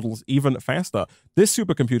process models even faster. This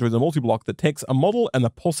supercomputer is a multi-block that takes a model and a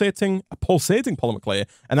pulsating polymer clay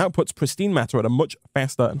and outputs pristine matter at a much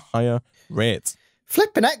faster and higher rate.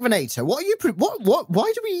 Flippin' Ekvanator, what are you?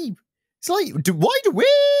 Why do we? It's like, why do we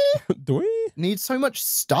Do we? need so much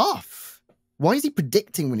stuff? Why is he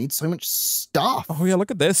predicting we need so much stuff? Oh yeah, look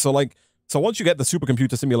at this. So once you get the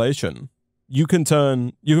supercomputer simulation, you can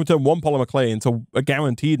turn 1 polymer clay into a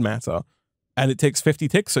guaranteed matter, and it takes 50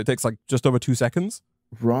 ticks, so it takes like just over 2 seconds,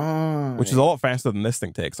 Right. which is a lot faster than this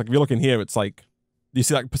thing takes. Like if you're looking here, it's like you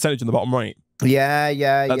see that percentage in the bottom right.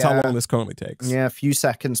 Yeah. That's how long this currently takes. Yeah, a few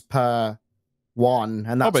seconds per one,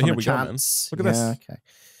 and that's but on here a we go, man. chance. Look at Yeah, this. Okay.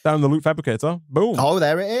 Down in the loot fabricator, boom, Oh,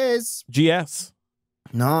 there it is. GS.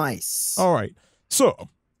 Nice. All right, so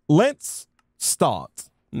let's start,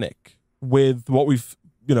 Nick, with what we've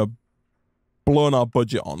blown our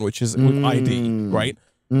budget on, which is with ID, right?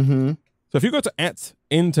 Mm-hmm. So if you go to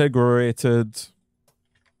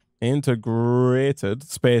integrated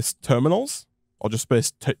space terminals, or just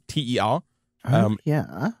space TER,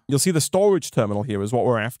 Yeah. You'll see the storage terminal here is what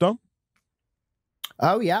we're after.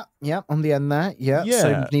 Oh, yeah. Yeah, on the end there. Yeah. Yeah.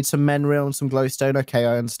 So we need some Menril and some glowstone. Okay,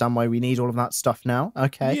 I understand why we need all of that stuff now.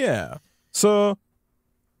 Okay. Yeah. So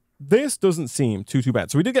this doesn't seem too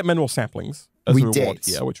bad. So we did get mineral saplings as We a reward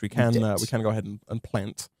did. here, which we can go ahead and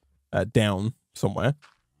plant down somewhere.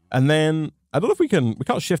 And then I don't know if we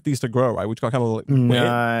can't shift these to grow, right? Which got kind of like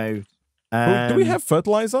No. do we have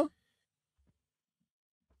fertilizer?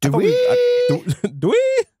 Do we? Do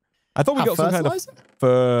we? I thought we got some kind of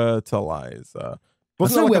fertilizer.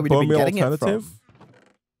 Wasn't there like a bone meal alternative?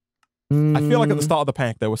 I feel like at the start of the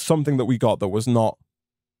pack there was something that we got that was not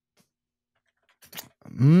I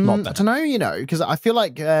don't know, because I feel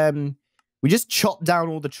like we just chopped down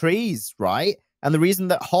all the trees, right? And the reason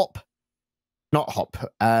that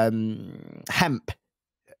hemp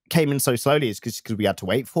came in so slowly is because we had to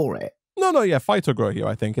wait for it. No, yeah, phytogrow here,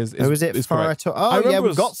 I think, is correct.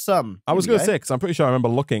 We've got some. I was going to say, because I'm pretty sure I remember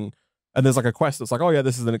looking, and there's like a quest that's like, oh yeah,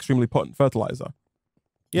 this is an extremely potent fertilizer.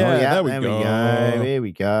 Yeah, there we go. Here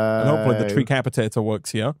we go. And hopefully the tree capitator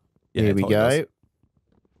works here. Yeah, here we go. Does.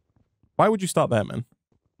 Why would you start there, man?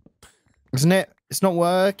 Isn't it? It's not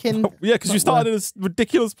working. Yeah, because you started in this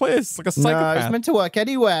ridiculous place, like a psychopath. No, it's meant to work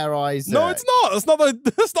anywhere, Isaac. No, it's not. That's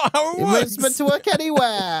not how it works. It's meant to work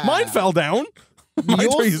anywhere. Mine fell down.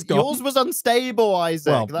 Yours was unstable,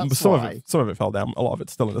 Isaac. Well, that's some why. Of it fell down. A lot of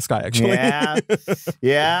it's still in the sky, actually. Yeah.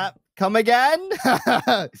 Yeah. Come again?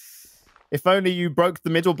 If only you broke the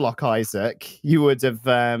middle block, Isaac, you would have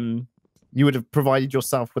provided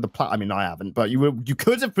yourself with a I mean, I haven't, but you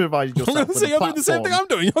could have provided yourself with a platform. You're doing the same thing I'm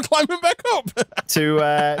doing. You're climbing back up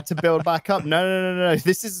to build back up. No.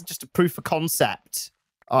 This is just a proof of concept,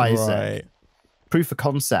 Isaac. Right. Proof of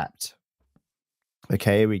concept.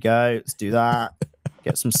 Okay, here we go. Let's do that.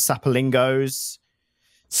 Get some sapalingos.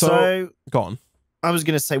 So go on. I was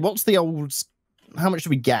going to say, what's the old? How much do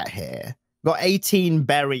we get here? We've got 18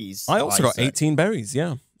 berries. I also got 18 berries,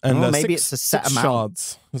 yeah. And maybe it's a set amount.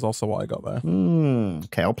 Shards is also what I got there.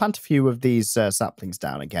 Okay, I'll plant a few of these saplings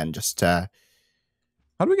down again. Just how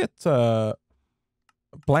do we get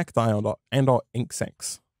black dye and or ink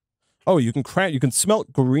sacs? Oh, you can smelt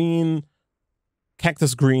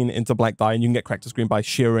cactus green into black dye, and you can get cactus green by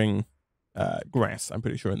shearing grass. I'm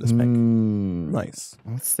pretty sure in this pack. Nice.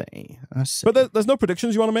 Let's see. But there's no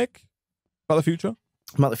predictions you want to make about the future.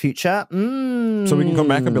 About the future? So we can come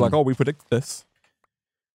back and be like, oh, we predict this.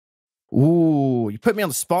 Ooh, you put me on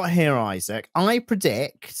the spot here, Isaac. I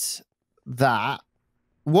predict that.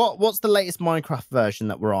 What's the latest Minecraft version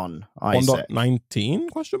that we're on, Isaac?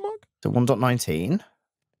 1.19 question mark? So 1.19.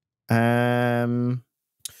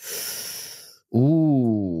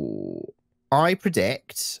 Ooh. I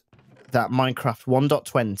predict that Minecraft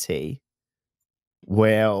 1.20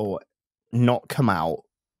 will not come out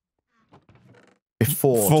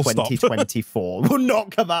before 2024. Will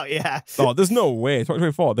not come out, yeah. Oh, there's no way.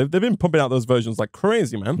 2024. They've been pumping out those versions like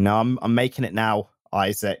crazy, man. No, I'm making it now,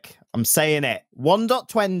 Isaac. I'm saying it.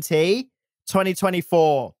 1.20,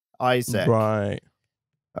 2024, Isaac. Right.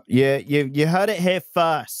 You heard it here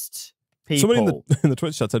first, people. Somebody in the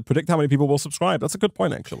Twitch chat said, predict how many people will subscribe. That's a good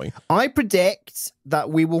point, actually. I predict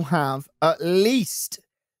that we will have at least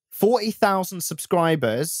 40,000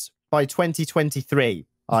 subscribers by 2023.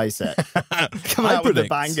 Isaac, coming out with the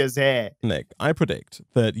bangers here. Nick, I predict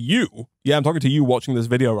that I'm talking to you watching this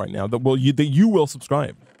video right now, that you will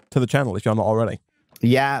subscribe to the channel if you're not already.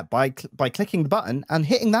 Yeah, by clicking the button and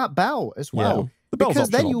hitting that bell as well. Yeah, the bell's because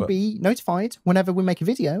optional, then you'll be notified whenever we make a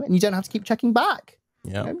video, and you don't have to keep checking back.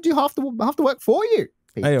 Yeah, do half the work for you.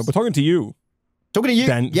 Peeps. Hey, we're talking to you. Talking to you,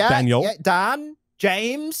 Daniel, Dan,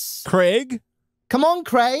 James, Craig. Come on,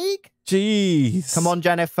 Craig. Jeez. Come on,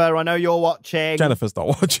 Jennifer. I know you're watching. Jennifer's not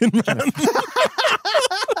watching, man.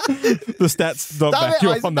 The stats don't back you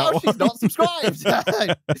up on that one. She's not subscribed.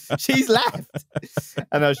 She's left.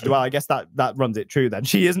 And I guess that runs it true then.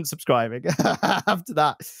 She isn't subscribing after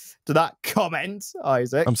that comment,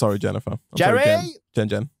 Isaac. I'm sorry, Jennifer. Jerry.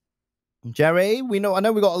 Jen. Jerry, I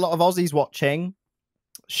know we got a lot of Aussies watching.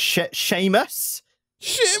 Seamus.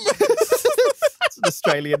 It's an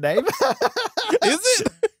Australian name. Is it?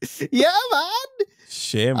 Yeah, man.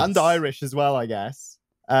 Seamus. And Irish as well, I guess.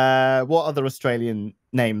 What other Australian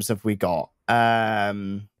names have we got?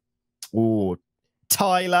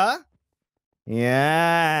 Tyler.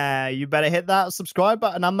 Yeah, you better hit that subscribe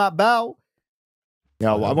button and that bell.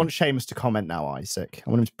 Yeah, well, I want Seamus to comment now, Isaac. I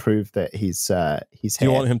want him to prove that he's here. Do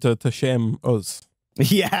you want him to shame us?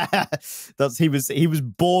 Yeah, he was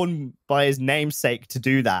born by his namesake to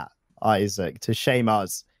do that, Isaac, to shame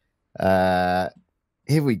us.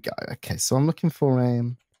 Here we go. Okay, so I'm looking for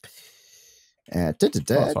That's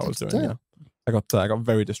what I was doing, yeah. I got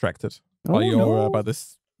very distracted Oh, by your no. by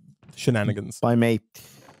this shenanigans. By me.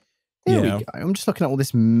 There Yeah. we go. I'm just looking at all this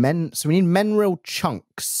so we need mineral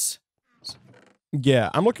chunks. Yeah,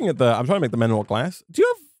 I'm looking at I'm trying to make the mineral glass. Do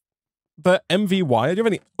you have the MV wire? Do you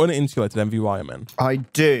have any uninsulated MV wire, man? I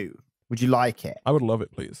do. Would you like it? I would love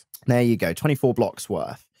it, please. There you go. 24 blocks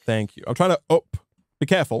worth. Thank you. I'm trying to up. Be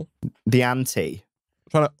careful. The ante. I'm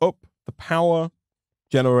trying to up the power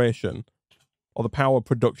generation or the power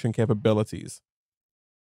production capabilities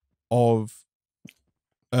of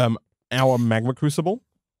our magma crucible.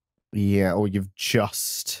 Yeah, or you've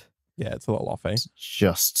just Yeah, it's a little off, eh?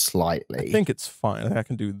 just slightly. I think it's fine. I think I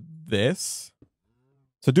can do this.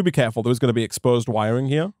 So do be careful. There's going to be exposed wiring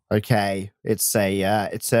here. Okay, it's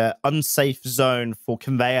a unsafe zone for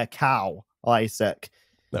conveyor cow, Isaac.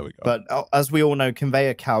 There we go. But as we all know,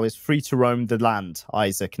 conveyor cow is free to roam the land,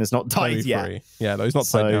 Isaac, and has not died Very yet. free. Yeah, no, he's not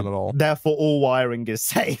tied down at all. Therefore, all wiring is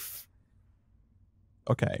safe.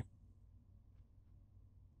 Okay.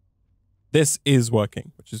 This is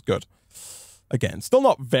working, which is good. Again, still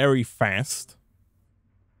not very fast,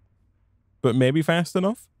 but maybe fast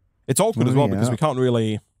enough. It's awkward as well because we can't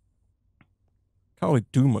really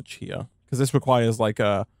do much here because this requires like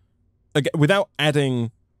without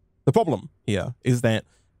adding. The problem here is that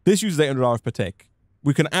this uses 800 RF per tick.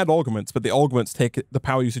 We can add augments, but the augments take the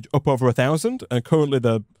power usage up over 1,000, and currently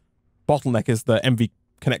the bottleneck is the MV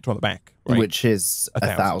connector on the back, right? Which is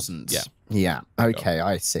 1,000. Yeah. Yeah. Okay,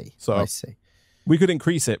 I see. So I see. we could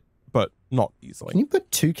increase it, but not easily. Can you put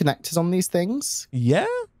 2 connectors on these things? Yeah,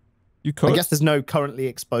 you could. I guess there's no currently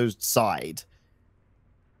exposed side,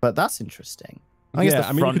 but that's interesting. I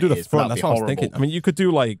guess you could do the front. That's what I was thinking. I mean, you could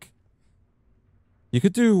do like. You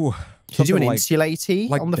could do. Could you do an like, insulatey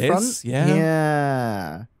like on the this? front? Yeah.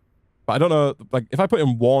 Yeah. But I don't know. Like, if I put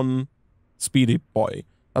in one speedy boy,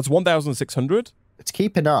 that's 1,600. It's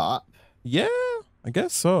keeping up. Yeah, I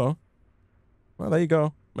guess so. Well, there you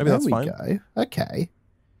go. Maybe that's fine. There we go. Okay.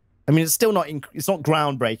 I mean, it's still not. It's not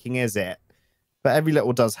groundbreaking, is it? But every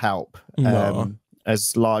little does help. No.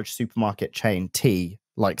 As large supermarket chain T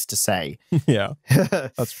likes to say. Yeah,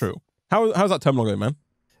 that's true. How's that terminal going, man?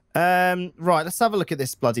 Right, let's have a look at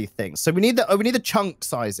this bloody thing. So we need the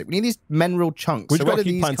chunks, Isaac. We need these mineral chunks. We've So got where to do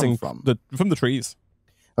keep these planting come from? from the trees.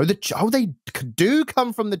 Oh, they do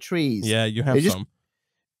come from the trees. Yeah, you have some.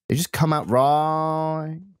 They just come out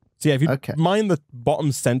right. So yeah, if you mine the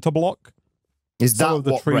bottom center block, some of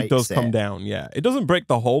the tree does come down. Yeah, it doesn't break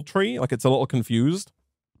the whole tree. Like, it's a little confused.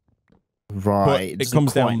 Right, it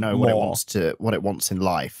comes down know more. what it wants in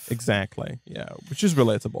life. Exactly. Yeah, which is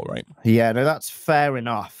relatable, right? Yeah, no, that's fair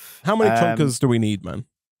enough. How many chunkers do we need, man?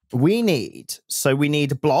 We need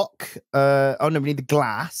a block. We need the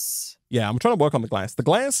glass. Yeah, I'm trying to work on the glass. The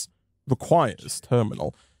glass requires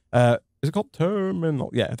terminal. Is it called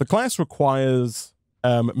terminal? Yeah, the glass requires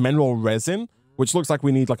mineral resin, which looks like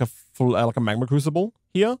we need like a magma crucible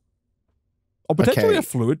here. Or potentially a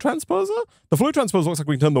fluid transposer. The fluid transposer looks like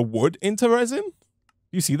we can turn the wood into resin.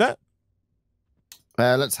 You see that?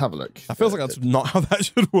 Let's have a look. I feels like that's not how that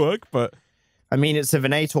should work, but I mean, it's a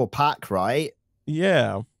Venator pack, right?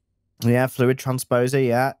 Yeah. Yeah, fluid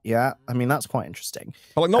transposer. Yeah. I mean, that's quite interesting.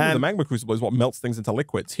 But like, normally the magma crucible is what melts things into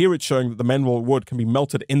liquids. Here it's showing that the mineral wood can be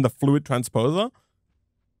melted in the fluid transposer.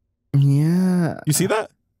 Yeah. You see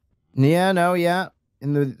that? Yeah. No. Yeah.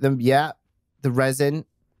 In the resin,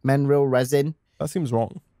 mineral resin. That seems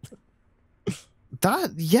wrong.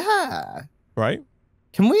 Yeah. Right?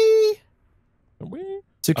 Can we?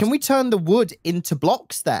 So can we turn the wood into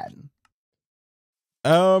blocks then?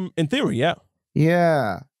 In theory, yeah.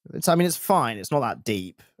 Yeah. It's fine. It's not that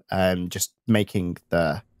deep. Just making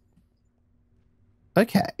the.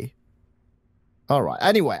 Okay. All right.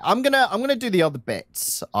 Anyway, I'm gonna do the other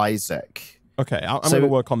bits, Isaac. Okay, I'm gonna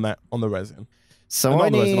work on that on the resin. So I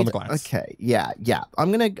need on the glass. Okay, yeah.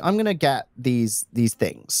 I'm gonna get these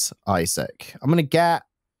things, Isaac. I'm gonna get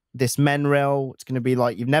this mineral. It's gonna be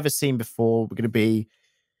like you've never seen before. We're gonna be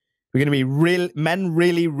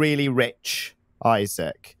really really rich,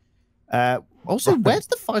 Isaac. Also, where does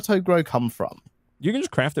the phyto grow come from? You can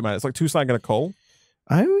just craft it, man. It's like 2 slag and a coal.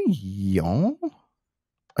 Oh yeah.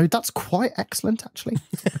 Oh, that's quite excellent, actually.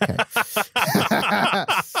 Okay.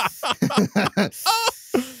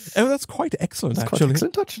 Oh, that's quite excellent, That's actually. quite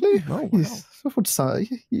excellent, actually. Oh, wow. Yes, I would say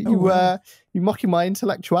you mocking my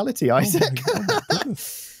intellectuality, Oh Isaac. my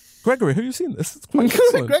goodness. Gregory, have you seen this? It's quite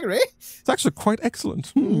excellent. Gregory, It's actually quite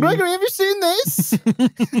excellent. Gregory, have you seen this?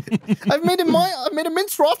 I've made a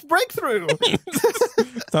Minecraft breakthrough.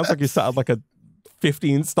 Sounds like you sat at like a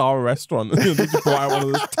 15-star restaurant. They just brought out one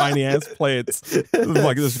of those tiny ass plates.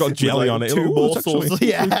 It's got jelly on it. Two morsels. Actually,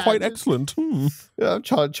 Yeah, quite excellent. Yeah,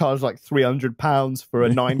 charge like £300 for a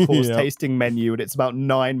 9-course tasting menu, and it's about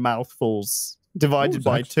 9 mouthfuls divided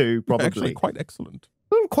by 2, probably. Actually, quite excellent.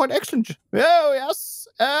 Quite excellent. Oh yes.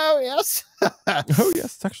 Oh yes. Oh yes,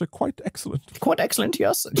 it's actually quite excellent. Quite excellent.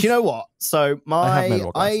 Yes. Do you know what? So I have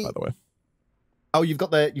mineral glass, by the way. Oh, you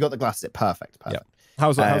got the glasses. Perfect. Yeah.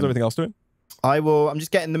 How's everything else doing? I'm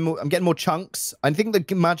just getting I'm getting more chunks. I think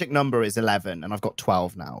the magic number is 11, and I've got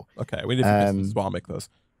 12 now. Okay, we need to business, so I'll make those.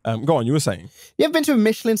 Go on, you were saying. You ever been to a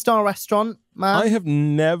Michelin star restaurant, man? I have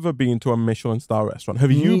never been to a Michelin star restaurant.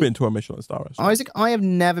 Have you been to a Michelin star restaurant? Isaac, I have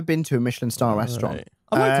never been to a Michelin star restaurant. Right.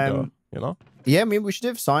 I'd like to go, you know? Yeah, I mean, we should do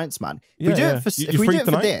it for science, man. If Yeah, we do yeah. it for, You if we free do it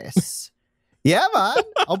for tonight? this, yeah, man,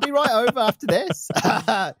 I'll be right over after this.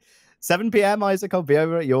 7 p.m, Isaac, I'll be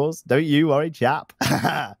over at yours. Don't you worry, chap.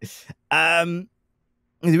 The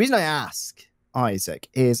reason I ask, Isaac,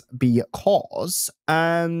 is because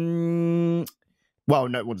well,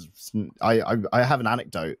 no, I have an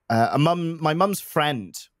anecdote. My mum's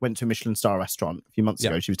friend went to a Michelin star restaurant a few months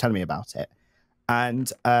ago. She was telling me about it,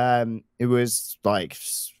 and it was like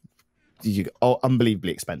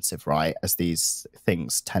unbelievably expensive, right? As these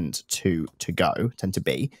things tend to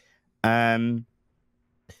be.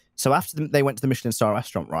 So after they went to the Michelin star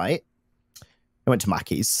restaurant, right? They went to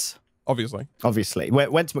Mackey's. Obviously.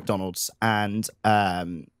 Went to McDonald's, and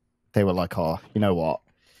they were like, oh, you know what?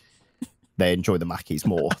 They enjoy the Mackey's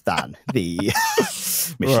more than the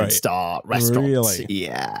Michelin star restaurant. Really?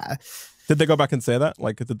 Yeah. Did they go back and say that?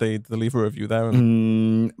 Like, did they leave a review there?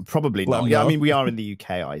 Probably not. Yeah, I mean, we are in the UK,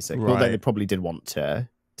 Isaac. Although they probably did want to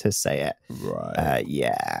say it. Right.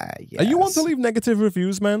 Yeah. Are you want to leave negative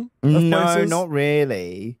reviews, man? No, not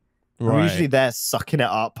really. Right. I'm usually there sucking it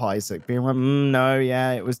up, Isaac, being like, no,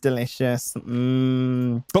 yeah, it was delicious.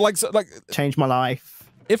 But like changed my life.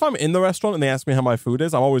 If I'm in the restaurant and they ask me how my food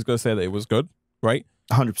is, I'm always going to say that it was good, right?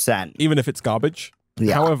 100%. Even if it's garbage.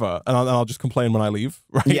 Yeah. However, and I'll just complain when I leave,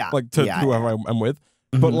 right? Yeah. Like to whoever I'm with.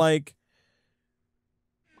 But like,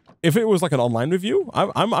 if it was like an online review,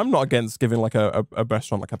 I'm not against giving like a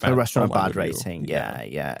restaurant like a bad bad rating.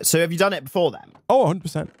 Yeah. So have you done it before then? Oh,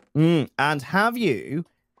 100%. And have you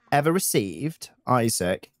ever received,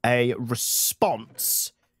 Isaac, a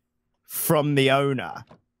response from the owner?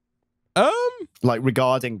 Like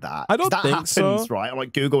regarding that? I don't that think happens, so. Right? On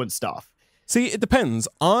like Google and stuff. See, it depends.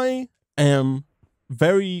 I am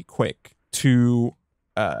very quick to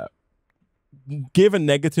give a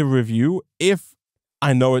negative review if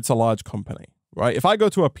I know it's a large company, right? If I go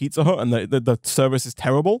to a Pizza Hut and the service is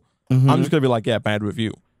terrible, I'm just going to be like, yeah, bad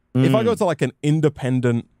review. If I go to like an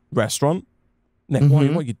independent restaurant, Nick, what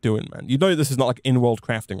are you doing, man? You know this is not like in-world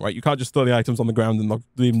crafting, right? You can't just throw the items on the ground and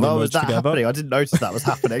leave them merged together. Happening? I didn't notice that was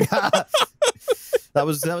happening. that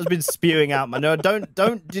was been spewing out, man. No, don't look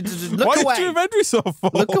Why away. Why did you invent yourself for?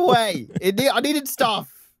 Look away. I needed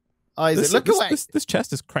stuff. Isaac, look away. This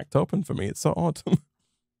chest is cracked open for me. It's so odd.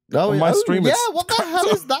 On my stream, yeah, what the hell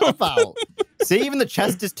is that about? See, even the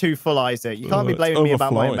chest is too full, Isaac. You can't be blaming me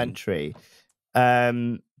about my inventory.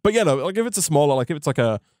 But yeah, no, like if it's a smaller, like if it's like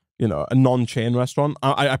a non-chain restaurant,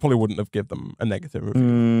 I probably wouldn't have given them a negative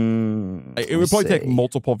review. It would probably take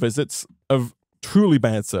multiple visits of truly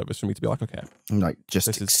bad service for me to be like, okay, like just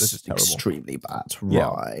this is terrible. Extremely bad.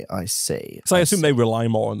 Right, I see. So I assume they rely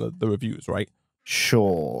more on the reviews, right?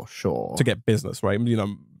 Sure. To get business, right? You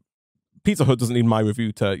know, Pizza Hut doesn't need my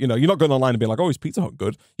review to, you're not going online and being like, oh, is Pizza Hut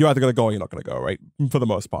good? You're either going to go or you're not going to go, right? For the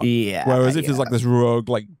most part. Yeah. Whereas if it's like this rogue,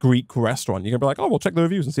 like Greek restaurant, you're going to be like, oh, we'll check the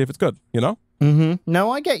reviews and see if it's good, you know?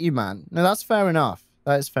 No, I get you, man. No, that's fair enough.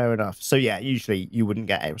 That is fair enough. So yeah, usually you wouldn't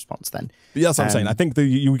get a response then. But that's what I'm saying. I think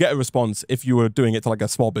you would get a response if you were doing it to like a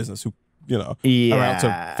small business who, are out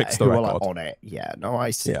to fix the record. Like on it. Yeah, no,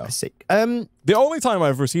 I see. Yeah. I see. The only time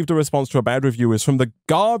I've received a response to a bad review is from the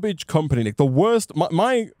garbage company, Nick. The worst,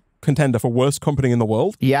 my contender for worst company in the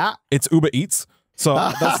world. Yeah. It's Uber Eats. So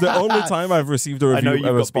that's the only time I've received a review,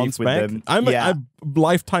 a response back. I'm a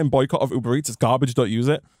lifetime boycott of Uber Eats. It's garbage. Don't use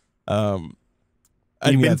it.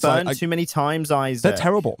 You've been burned too many times, Isaac. They're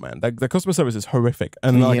terrible, man. The customer service is horrific.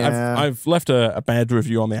 And like I've left a bad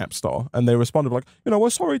review on the App Store, and they responded like,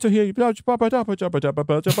 we're sorry to hear you. And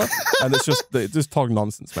it's just talking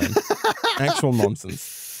nonsense, man. Actual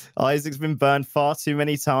nonsense. Isaac's been burned far too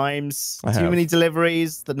many times. Too many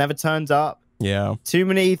deliveries that never turned up. Yeah. Too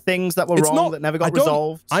many things that were wrong that never got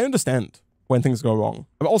resolved. I understand when things go wrong.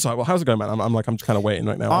 But also, well, how's it going, man? I'm just kind of waiting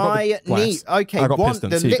right now. I need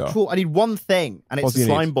one thing, and it's a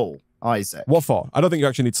slime ball, Isaac. What for? I don't think you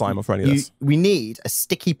actually need slime for any of this. We need a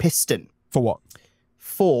sticky piston. For what?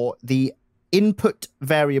 For the input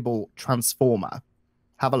variable transformer.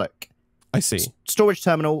 Have a look. I see. Storage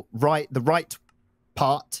terminal, the right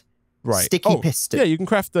part. Right. Sticky piston. Yeah, you can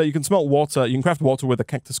craft. You can smelt water. You can craft water with a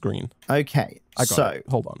cactus green. Okay. I got it.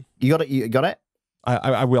 Hold on. You got it. You got it.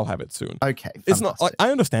 I will have it soon. Okay. Fantastic. It's not. Like, I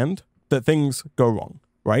understand that things go wrong,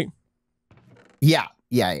 right? Yeah.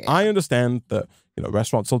 I understand that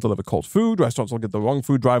restaurants will deliver cold food. Restaurants will get the wrong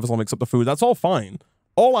food. Drivers will mix up the food. That's all fine.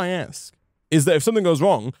 All I ask is that if something goes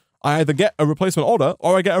wrong, I either get a replacement order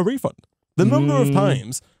or I get a refund. The number of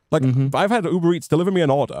times. Like, I've had Uber Eats deliver me an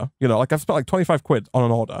order, like I've spent like 25 quid on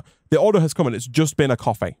an order. The order has come and it's just been a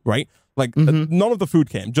coffee, right? Like, none of the food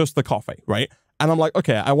came, just the coffee, right? And I'm like,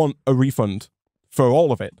 okay, I want a refund for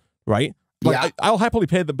all of it, right? Like, I'll happily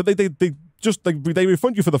pay but they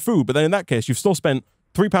refund you for the food, but then in that case, you've still spent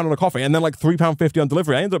 £3 on a coffee and then like £3.50 on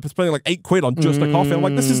delivery. I ended up spending like 8 quid on just a coffee. I'm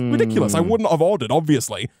like, this is ridiculous. I wouldn't have ordered,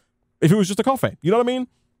 obviously, if it was just a coffee. You know what I mean?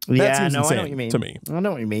 That seems insane I know what you mean. to me. I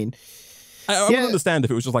know what you mean. I would understand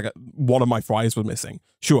if it was just like one of my fries was missing.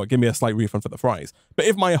 Sure, give me a slight refund for the fries. But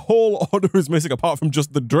if my whole order is missing apart from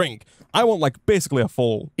just the drink, I want like basically a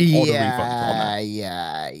full order refund on that.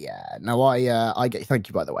 Yeah. No, I get. Thank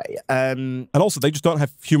you, by the way. And also, they just don't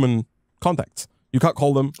have human contacts. You can't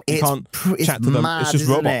call them. You can't chat to them. It's just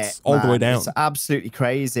robots all the way down. It's absolutely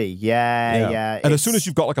crazy. Yeah. And as soon as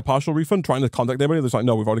you've got like a partial refund, trying to contact anybody, they're like,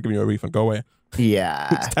 no, we've already given you a refund. Go away. Yeah.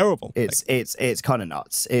 It's terrible. It's kind of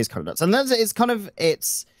nuts. It is kind of nuts. And then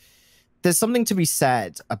there's something to be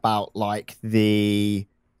said about like the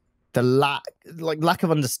lack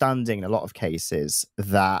of understanding in a lot of cases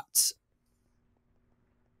that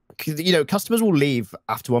customers will leave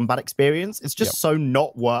after one bad experience. It's just so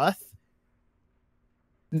not worth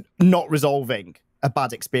not resolving a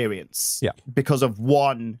bad experience because of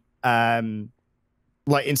one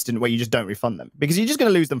instant where you just don't refund them, because you're just going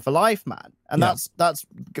to lose them for life, man. And that's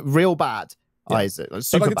real bad, Isaac.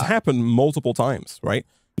 Super bad. It's happened multiple times, right?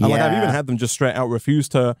 And like I've even had them just straight out refuse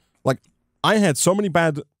to, like, I had so many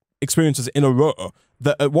bad experiences in a row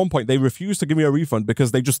that at one point they refused to give me a refund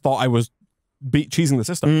because they just thought I was cheesing the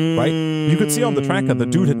system, right? You could see on the tracker the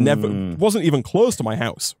dude wasn't even close to my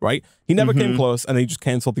house, right? He never came close, and he just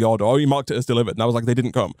cancelled the order, or he marked it as delivered, and I was like, they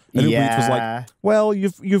didn't come. And Uber Eats was like, well,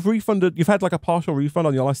 you've refunded, you've had like a partial refund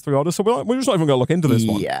on your last 3 orders, so we're just not even going to look into this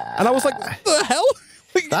one. And I was like, what the hell?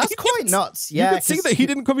 That's quite nuts. Yeah, you could see that he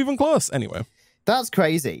didn't come even close. Anyway. That's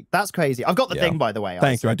crazy. I've got the thing, by the way.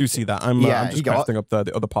 Thank you. I do see that. I'm just crafting up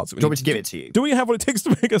the other parts of it. Do you want me to give it to you? Do we have what it takes to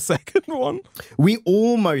make a second one? We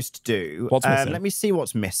almost do. What's missing? Let me see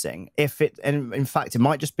what's missing. In fact, it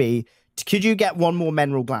might just be, could you get one more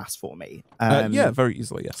mineral glass for me? Yeah, very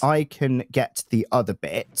easily, yes. I can get the other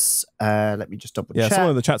bits. Let me just double check. Yeah, someone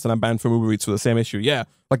in the chat said I'm banned from Uber Eats for the same issue. Yeah,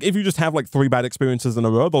 like if you just have like 3 bad experiences in a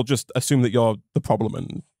row, they'll just assume that you're the problem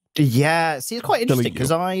and see, it's quite interesting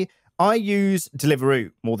because I use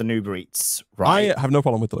Deliveroo more than Uber Eats, right? I have no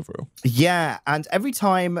problem with Deliveroo. Yeah, and every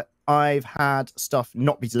time I've had stuff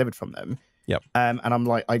not be delivered from them, and I'm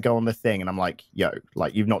like, I go on the thing and I'm like, yo,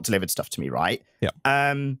 like you've not delivered stuff to me, right?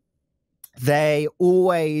 They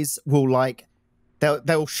always will like,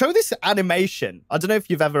 they'll show this animation. I don't know if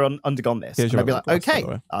you've ever undergone this. And they'll be like, okay,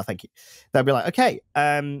 thank you. They'll be like, okay,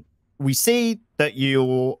 we see that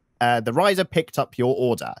the rider picked up your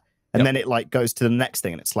order. And then it like goes to the next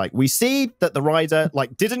thing, and it's like, we see that the rider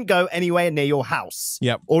like didn't go anywhere near your house.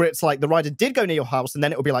 Or it's like the rider did go near your house, and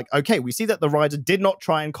then it will be like, okay, we see that the rider did not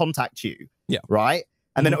try and contact you. Right.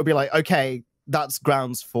 And then it will be like, okay, that's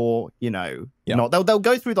grounds for, not. They'll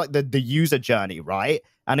go through like the user journey, right?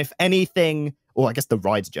 And if anything, or I guess the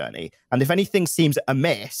rider journey, and if anything seems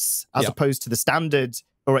amiss as opposed to the standard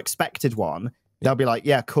or expected one, they'll be like,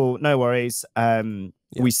 yeah, cool, no worries.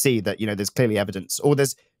 We see that, there's clearly evidence, or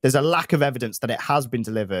there's a lack of evidence that it has been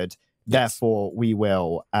delivered. Therefore, we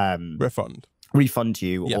will refund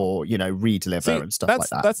you or, re-deliver and stuff like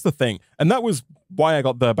that. That's the thing. And that was why I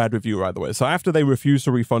got the bad review right away. So after they refused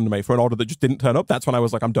to refund me for an order that just didn't turn up, that's when I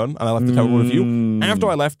was like, I'm done. And I left a terrible review. After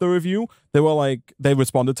I left the review, they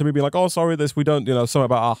responded to me being like, oh, sorry, we don't, something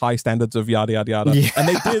about our high standards of yada, yada, yada. Yeah.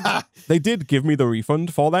 And they did give me the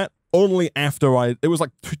refund for that. Only after it was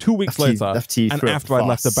like 2 weeks later, and after I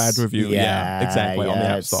left a bad review. Yeah, exactly, on the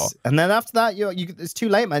App Store. And then after that, it's too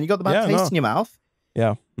late, man. You got the bad taste in your mouth.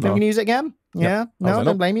 Yeah. Never gonna use it again? Yeah. No,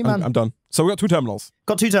 don't blame me, man. I'm done. So we got 2 terminals.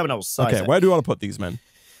 Got 2 terminals. Okay, where do you want to put these, man?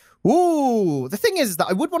 Ooh, the thing is that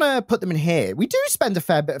I would want to put them in here. We do spend a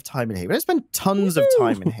fair bit of time in here. We don't spend tons of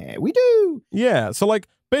time in here. We do. Yeah, so like,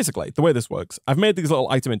 basically, the way this works, I've made these little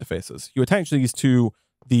item interfaces. You attach these to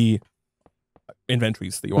the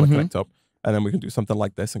inventories that you want to connect up, and then we can do something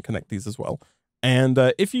like this and connect these as well. And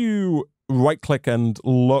if you right click and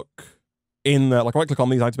look in like right click on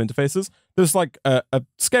these item interfaces, there's like a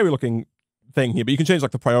scary looking thing here, but you can change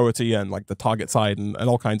like the priority and like the target side and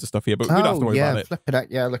all kinds of stuff here, but we don't have to worry about it. Flip it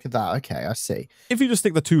out. Yeah, look at that. Okay, I see. If you just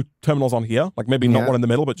stick the 2 terminals on here, like maybe not one in the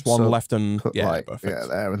middle, but just one left and perfect. Yeah,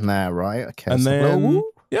 there and there, right? Okay. And then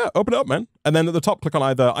open it up, man. And then at the top, click on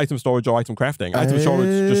either item storage or item crafting. Item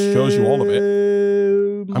storage just shows you all of it.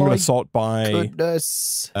 I'm going to sort by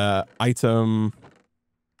item.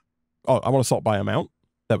 Oh, I want to sort by amount.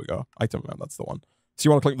 There we go. Item amount. That's the one. So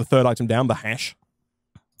you want to click the third item down, the hash.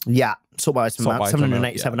 Yeah, sort by item amount.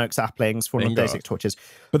 787 oak saplings, 436 torches.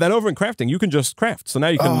 But then over in crafting, you can just craft. So now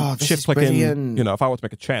you can shift click in. You know, if I want to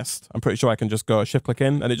make a chest, I'm pretty sure I can just go shift click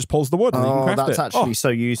in and it just pulls the wood and you can craft that's actually so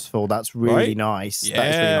useful. That's really nice. Yeah. That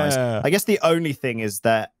is really nice. I guess the only thing is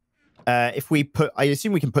that if we put, I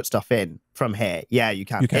assume we can put stuff in from here. Yeah, you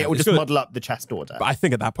can. It will just muddle up the chest order. But I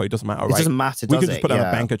think at that point it doesn't matter, right? It doesn't matter, we can just put down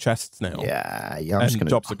a bank of chests now. Yeah. I'm just gonna.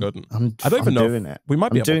 Jobs are good. I don't even know. Doing it. We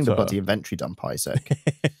might be doing the bloody inventory dump, Isaac.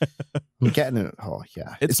 I'm getting it. Oh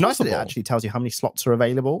yeah, it's nice that it actually tells you how many slots are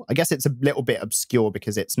available. I guess it's a little bit obscure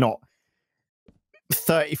because it's not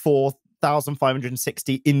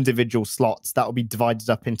 34,560 individual slots that will be divided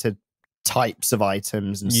up into types of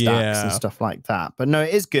items and stacks and stuff like that. But no,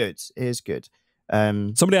 it is good. It is good.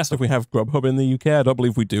 Somebody asked if we have Grubhub in the UK. I don't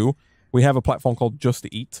believe we do. We have a platform called Just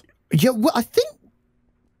Eat. Yeah, well, I think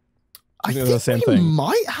the same thing.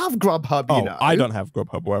 Might have Grubhub. You know, I don't have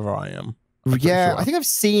Grubhub wherever I am. Yeah, I think I've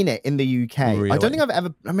seen it in the UK. Really? I don't think I've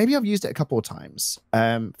ever. Maybe I've used it a couple of times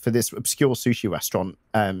for this obscure sushi restaurant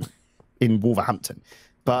in Wolverhampton.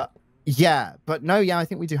 But yeah, I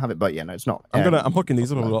think we do have it. But yeah, no, it's not. I'm hooking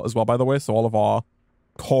these up a lot as well, by the way. So all of our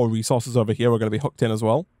core resources over here are going to be hooked in as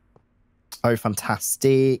well. Oh,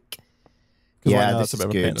 fantastic! Yeah, that's a bit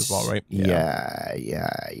of a pain as well, right? Yeah.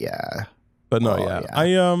 But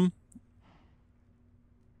no,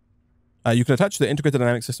 you can attach the integrated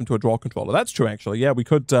dynamic system to a draw controller. That's true, actually. Yeah, we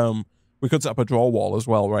could set up a draw wall as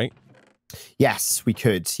well, right? Yes, we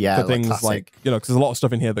could. Yeah, for things like because there's a lot of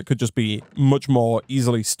stuff in here that could just be much more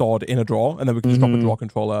easily stored in a drawer, and then we can just drop a draw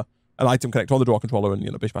controller, an item connector on the draw controller,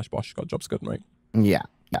 and bish bash bosh, got jobs good, right? Yeah.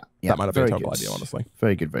 That might have been a terrible idea, honestly.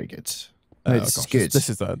 Very good. It's good.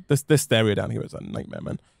 This area down here is a nightmare,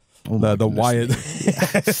 man. Oh the wired.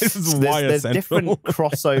 There's different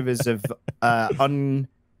crossovers of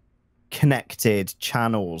unconnected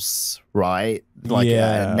channels, right? Like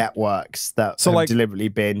networks that have deliberately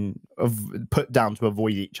been put down to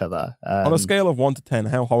avoid each other. On a scale of 1 to 10,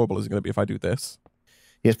 how horrible is it going to be if I do this?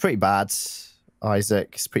 Yeah, it's pretty bad, Isaac.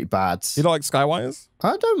 It's pretty bad. You don't like skywires?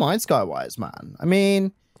 I don't mind skywires, man. I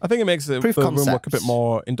mean, I think it makes the room look a bit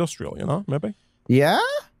more industrial, maybe? Yeah?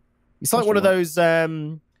 It's like one of those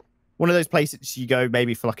places you go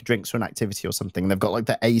maybe for like a drinks or an activity or something. They've got like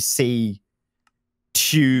the AC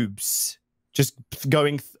tubes just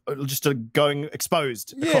going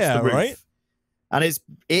exposed across the roof. Right? And it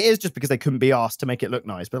is just because they couldn't be asked to make it look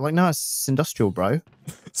nice. But like, no, it's industrial, bro.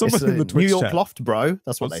 Somebody in the Twitch New York chat. loft, bro.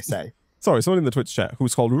 That's what they say. Sorry, someone in the Twitch chat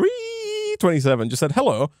who's called Ree27 just said,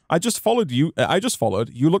 hello, I just followed. You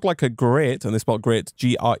look like a great, and they spelled great,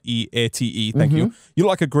 Greate. Thank you. You look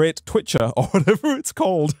like a great Twitcher or whatever it's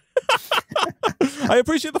called. I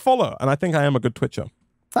appreciate the follow, and I think I am a good Twitcher.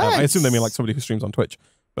 I assume they mean like somebody who streams on Twitch.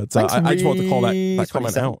 But I just want to call that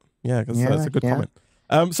comment out. Yeah, because that's a good comment.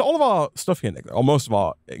 So all of our stuff here, Nick, or most of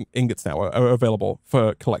our ingots now are available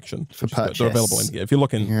for collection. For purchase. They're available in here. If you're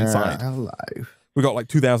looking inside. Hello. We've got like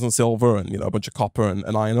 2,000 silver and a bunch of copper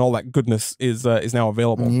and iron. All that goodness is now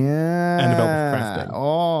available. Yeah. And available for crafting.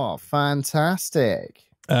 Oh, fantastic.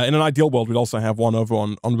 In an ideal world, we'd also have one over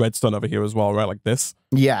on Redstone over here as well, right? Like this.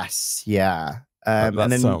 Yes, yeah. And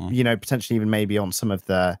then, potentially even maybe on some of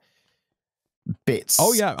the bits.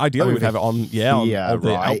 Oh, yeah. Ideally, we'd have it on, on the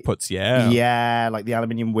outputs, Yeah, like the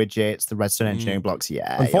aluminium widgets, the redstone engineering blocks,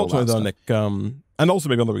 Unfortunately, though, Nick, and also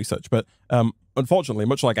maybe on the research, but unfortunately,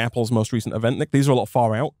 much like Apple's most recent event, Nick, these are a lot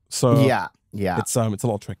far out. So yeah. It's a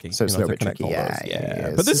little tricky. So it's a little bit tricky.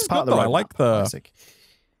 But this is good, though. I like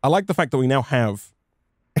the fact that we now have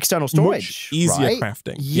external storage, easier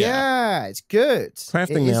crafting. Yeah, it's good.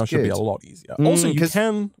 Crafting now should be a lot easier. Also, you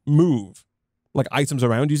can move like items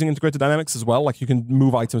around using integrated dynamics as well. Like you can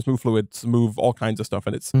move items, move fluids, move all kinds of stuff,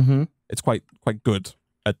 and it's quite good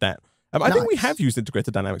at that. I think we have used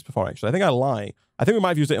integrated dynamics before, actually. I think I lie. I think we might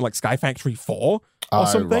have used it in like Sky Factory 4 or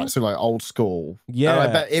something. Right. So like old school. Yeah. I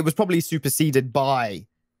bet it was probably superseded by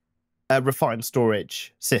a refined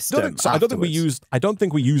storage system. I don't think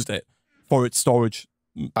we used it for its storage.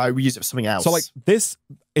 We used it for something else. So like this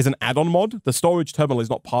is an add-on mod. The storage terminal is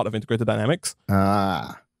not part of integrated dynamics.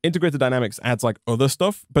 Integrated Dynamics adds like other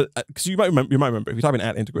stuff, but because you might remember if you type in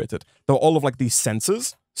 @integrated, there are all of like these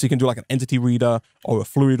sensors. So you can do like an entity reader or a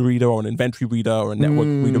fluid reader or an inventory reader or a network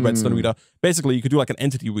reader, redstone reader. Basically, you could do like an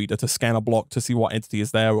entity reader to scan a block to see what entity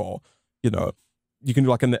is there, or you can do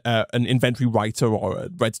like an inventory writer or a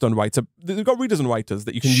redstone writer. They've got readers and writers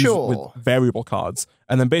that you can use with variable cards,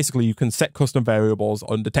 and then basically you can set custom variables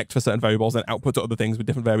and detect for certain variables and output to other things with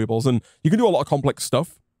different variables, and you can do a lot of complex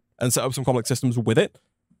stuff and set up some complex systems with it.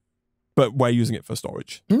 But we're using it for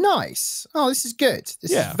storage. Nice. Oh, this is good.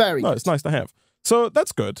 This is very good. It's nice to have. So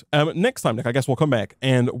that's good. Next time, Nick, I guess we'll come back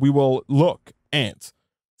and we will look at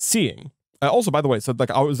seeing. Also, by the way, so like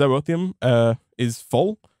our Zerothium is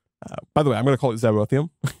full. By the way, I'm going to call it Zerothium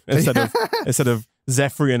instead of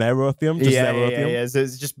Zephyrian Aerothium. Just Zerothium. Yeah. So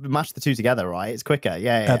it's just mash the two together, right? It's quicker.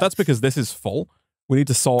 Yeah. That's because this is full. We need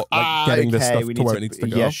to sort getting this stuff to where it needs to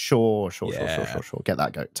go. Yeah, sure. Get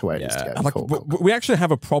that to where it needs to go. Like, cool. We actually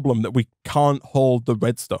have a problem that we can't hold the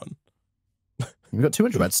redstone. We've got too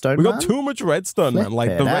much redstone. We got too much redstone, man.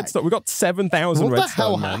 Like the redstone, we got 7,000 redstone. What the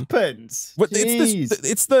hell happens?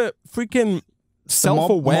 It's the freaking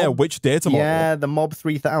self-aware witch data model. Yeah, the Mob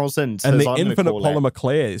 3000 and the infinite polymer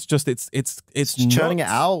clear. It's just it's churning it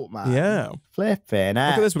out, man. Yeah, flipping. Look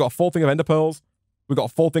at this. We got a full thing of ender pearls. We got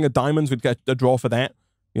a full thing of diamonds. We'd get a draw for that.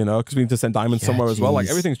 Because we need to send diamonds somewhere as well. Like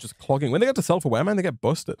everything's just clogging. When they get to self-aware, man, they get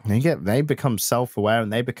busted. They become self-aware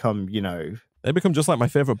and they become, They become just like my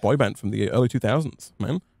favorite boy band from the early 2000s,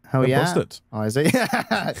 man. Hell yeah. Busted. Oh, is it?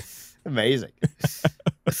 Amazing.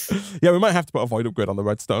 Yeah, we might have to put a void upgrade on the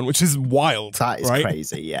redstone, which is wild. That is right?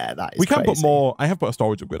 crazy. Yeah, that is We can crazy. put more. I have put a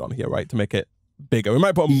storage upgrade on here, right, to make it bigger. We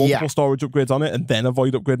might put multiple storage upgrades on it and then a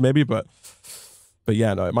void upgrade maybe, but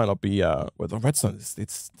yeah, no, it might not be. With the redstone,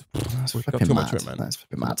 we've got too much of it, man. That's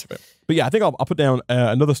flipping mad. But yeah, I think I'll put down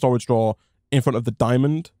another storage drawer in front of the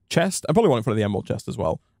diamond chest, and probably one in front of the emerald chest as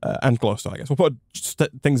well, and glowstone, I guess. We'll put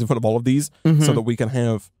things in front of all of these so that we can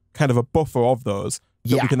have kind of a buffer of those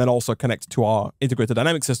that we can then also connect to our integrated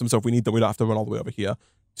dynamic system. So if we need them, we don't have to run all the way over here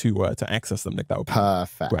to access them, Nick. That would be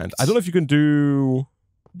perfect. Grand. I don't know if you can do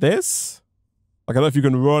this. Like, I don't know if you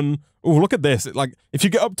can run. Oh, look at this. If you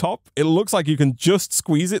get up top, it looks like you can just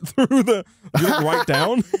squeeze it through the. You look right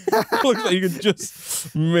down. It looks like you can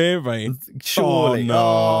just maybe. Surely.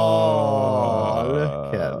 Oh, no.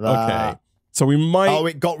 Look at that. Okay. So we might. Oh,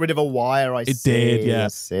 it got rid of a wire. It did, yeah. I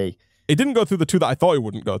see. It didn't go through the two that I thought it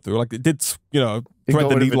wouldn't go through. Like, it did, thread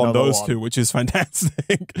the needle on those two, which is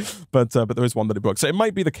fantastic. But there is one that it broke. So it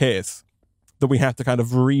might be the case that we have to kind of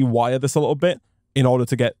rewire this a little bit in order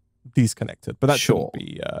to get these connected. But that shouldn't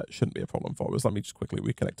be a problem for us. Let me just quickly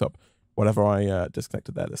reconnect up whatever I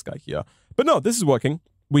disconnected there, this guy here. But no, this is working.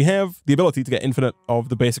 We have the ability to get infinite of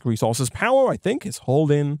the basic resources. Power, I think, is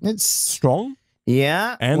holding strong.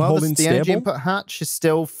 Yeah. And holding the stable. energy input hatch is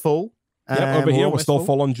still full. Over here, we're still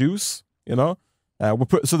full on juice, so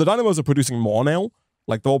the dynamos are producing more now.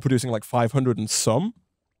 Like, they're all producing like 500 and some.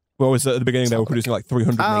 Whereas at the beginning, they were producing like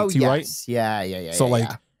 380, right? Yeah. So,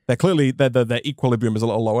 they're clearly, their equilibrium is a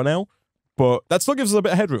little lower now. But that still gives us a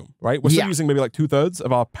bit of headroom, right? We're still using maybe like 2/3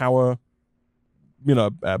 of our power,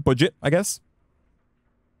 budget, I guess.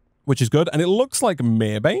 Which is good. And it looks like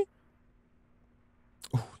maybe.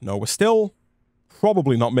 No, we're still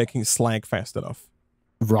probably not making slag fast enough.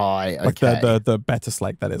 Right, okay. Like the better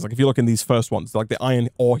slag, that is. Like, if you look in these first ones, like the iron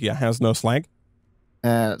ore here has no slag.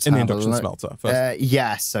 In the induction smelter.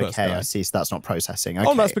 Yes, okay, I see. So that's not processing. Okay.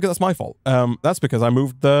 Oh, that's because that's my fault. That's because I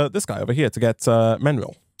moved this guy over here to get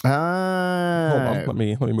Menril. Hold on, let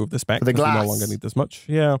me move this back. For the glass. We no longer need this much.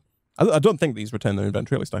 Yeah. I don't think these return their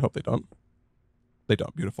inventory, at least I hope they don't. They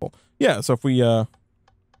don't, beautiful. Yeah, so if we turn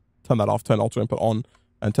that off, turn auto input on,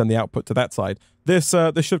 and turn the output to that side, this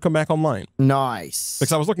should come back online. Nice.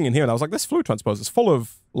 Because I was looking in here and I was like, this fluid transpose is full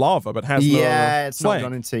of lava, but has it's slag. not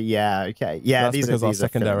gone into, okay. Yeah, that's because our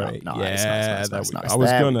secondary. Nice. I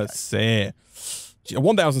was going to say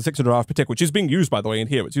 1,600 RF per tick, which is being used, by the way, in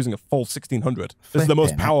here. It's using a full 1,600. This is the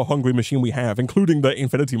most power-hungry machine we have, including the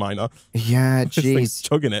Infinity Miner. Yeah, jeez.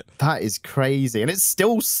 Chugging it. That is crazy. And it's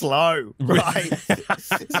still slow, right?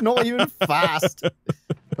 It's not even fast.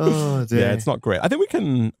 Oh, dear. Yeah, it's not great. I think we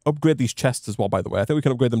can upgrade these chests as well, by the way. I think we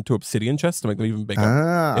can upgrade them to obsidian chests to make them even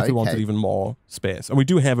bigger if we wanted even more space. And we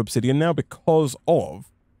do have obsidian now because of,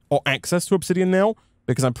 or access to obsidian now,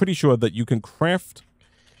 because I'm pretty sure that you can craft.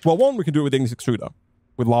 Well, one, we can do it with Ignis Extruder,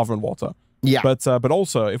 with lava and water. Yeah. But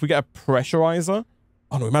also, if we get a pressurizer,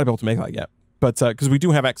 oh no, we might not be able to make that yet. But because we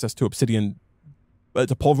do have access to obsidian,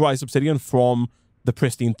 to pulverized obsidian from the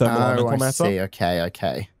pristine thermal elemental matter. See.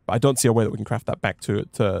 Okay. But I don't see a way that we can craft that back to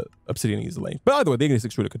obsidian easily. But either way, the Ignis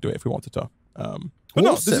Extruder could do it if we wanted to. But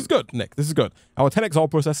no, this Awesome. is good, Nick. This is good. Our 10x ore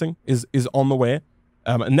processing is on the way.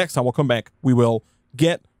 And next time we'll come back, we will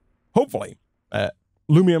get, hopefully,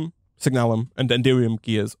 Lumium, Signalum, and Dendarium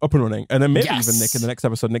gears up and running. And then maybe even, Nick, in the next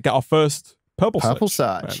episode, Nick, get our first Purple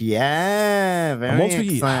Surge. man. Yeah,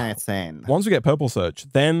 very exciting. Once we get Purple Surge,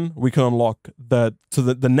 then we can unlock the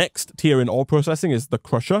next tier in ore processing is the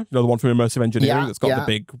Crusher, you know, the one from Immersive Engineering that's got the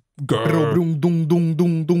big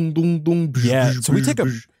yeah. So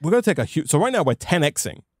we're gonna take a huge. So right now we're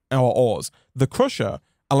 10xing our ores. The Crusher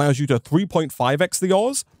allows you to 3.5x the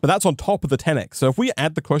ores, but that's on top of the 10x. So if we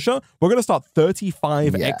add the Crusher, we're gonna start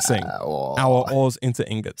 35xing our ores into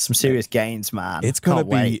ingots. Some serious gains, man. It's gonna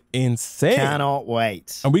be insane. Cannot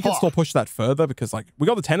wait. And we can still push that further because, like, we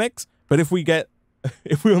got the 10x, but if we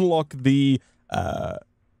unlock the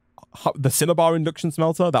Cinnabar induction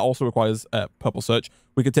smelter, that also requires Purple Search.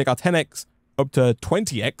 We could take our 10x up to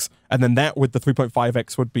 20x, and then that with the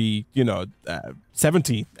 3.5x would be,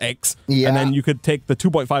 70x. Yeah. And then you could take the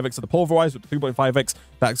 2.5x of the pulverize with the 3.5x.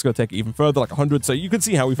 That's going to take it even further, like 100. So you can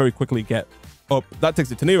see how we very quickly get up. That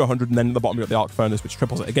takes it to near 100, and then at the bottom you got the arc furnace, which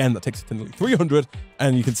triples it again. That takes it to nearly 300,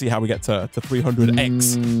 and you can see how we get to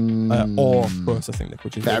 300x ore processing, Nick,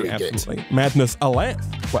 which is really absolutely madness. Alas,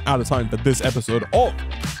 we're out of time for this episode of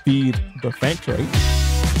Feed the Factory.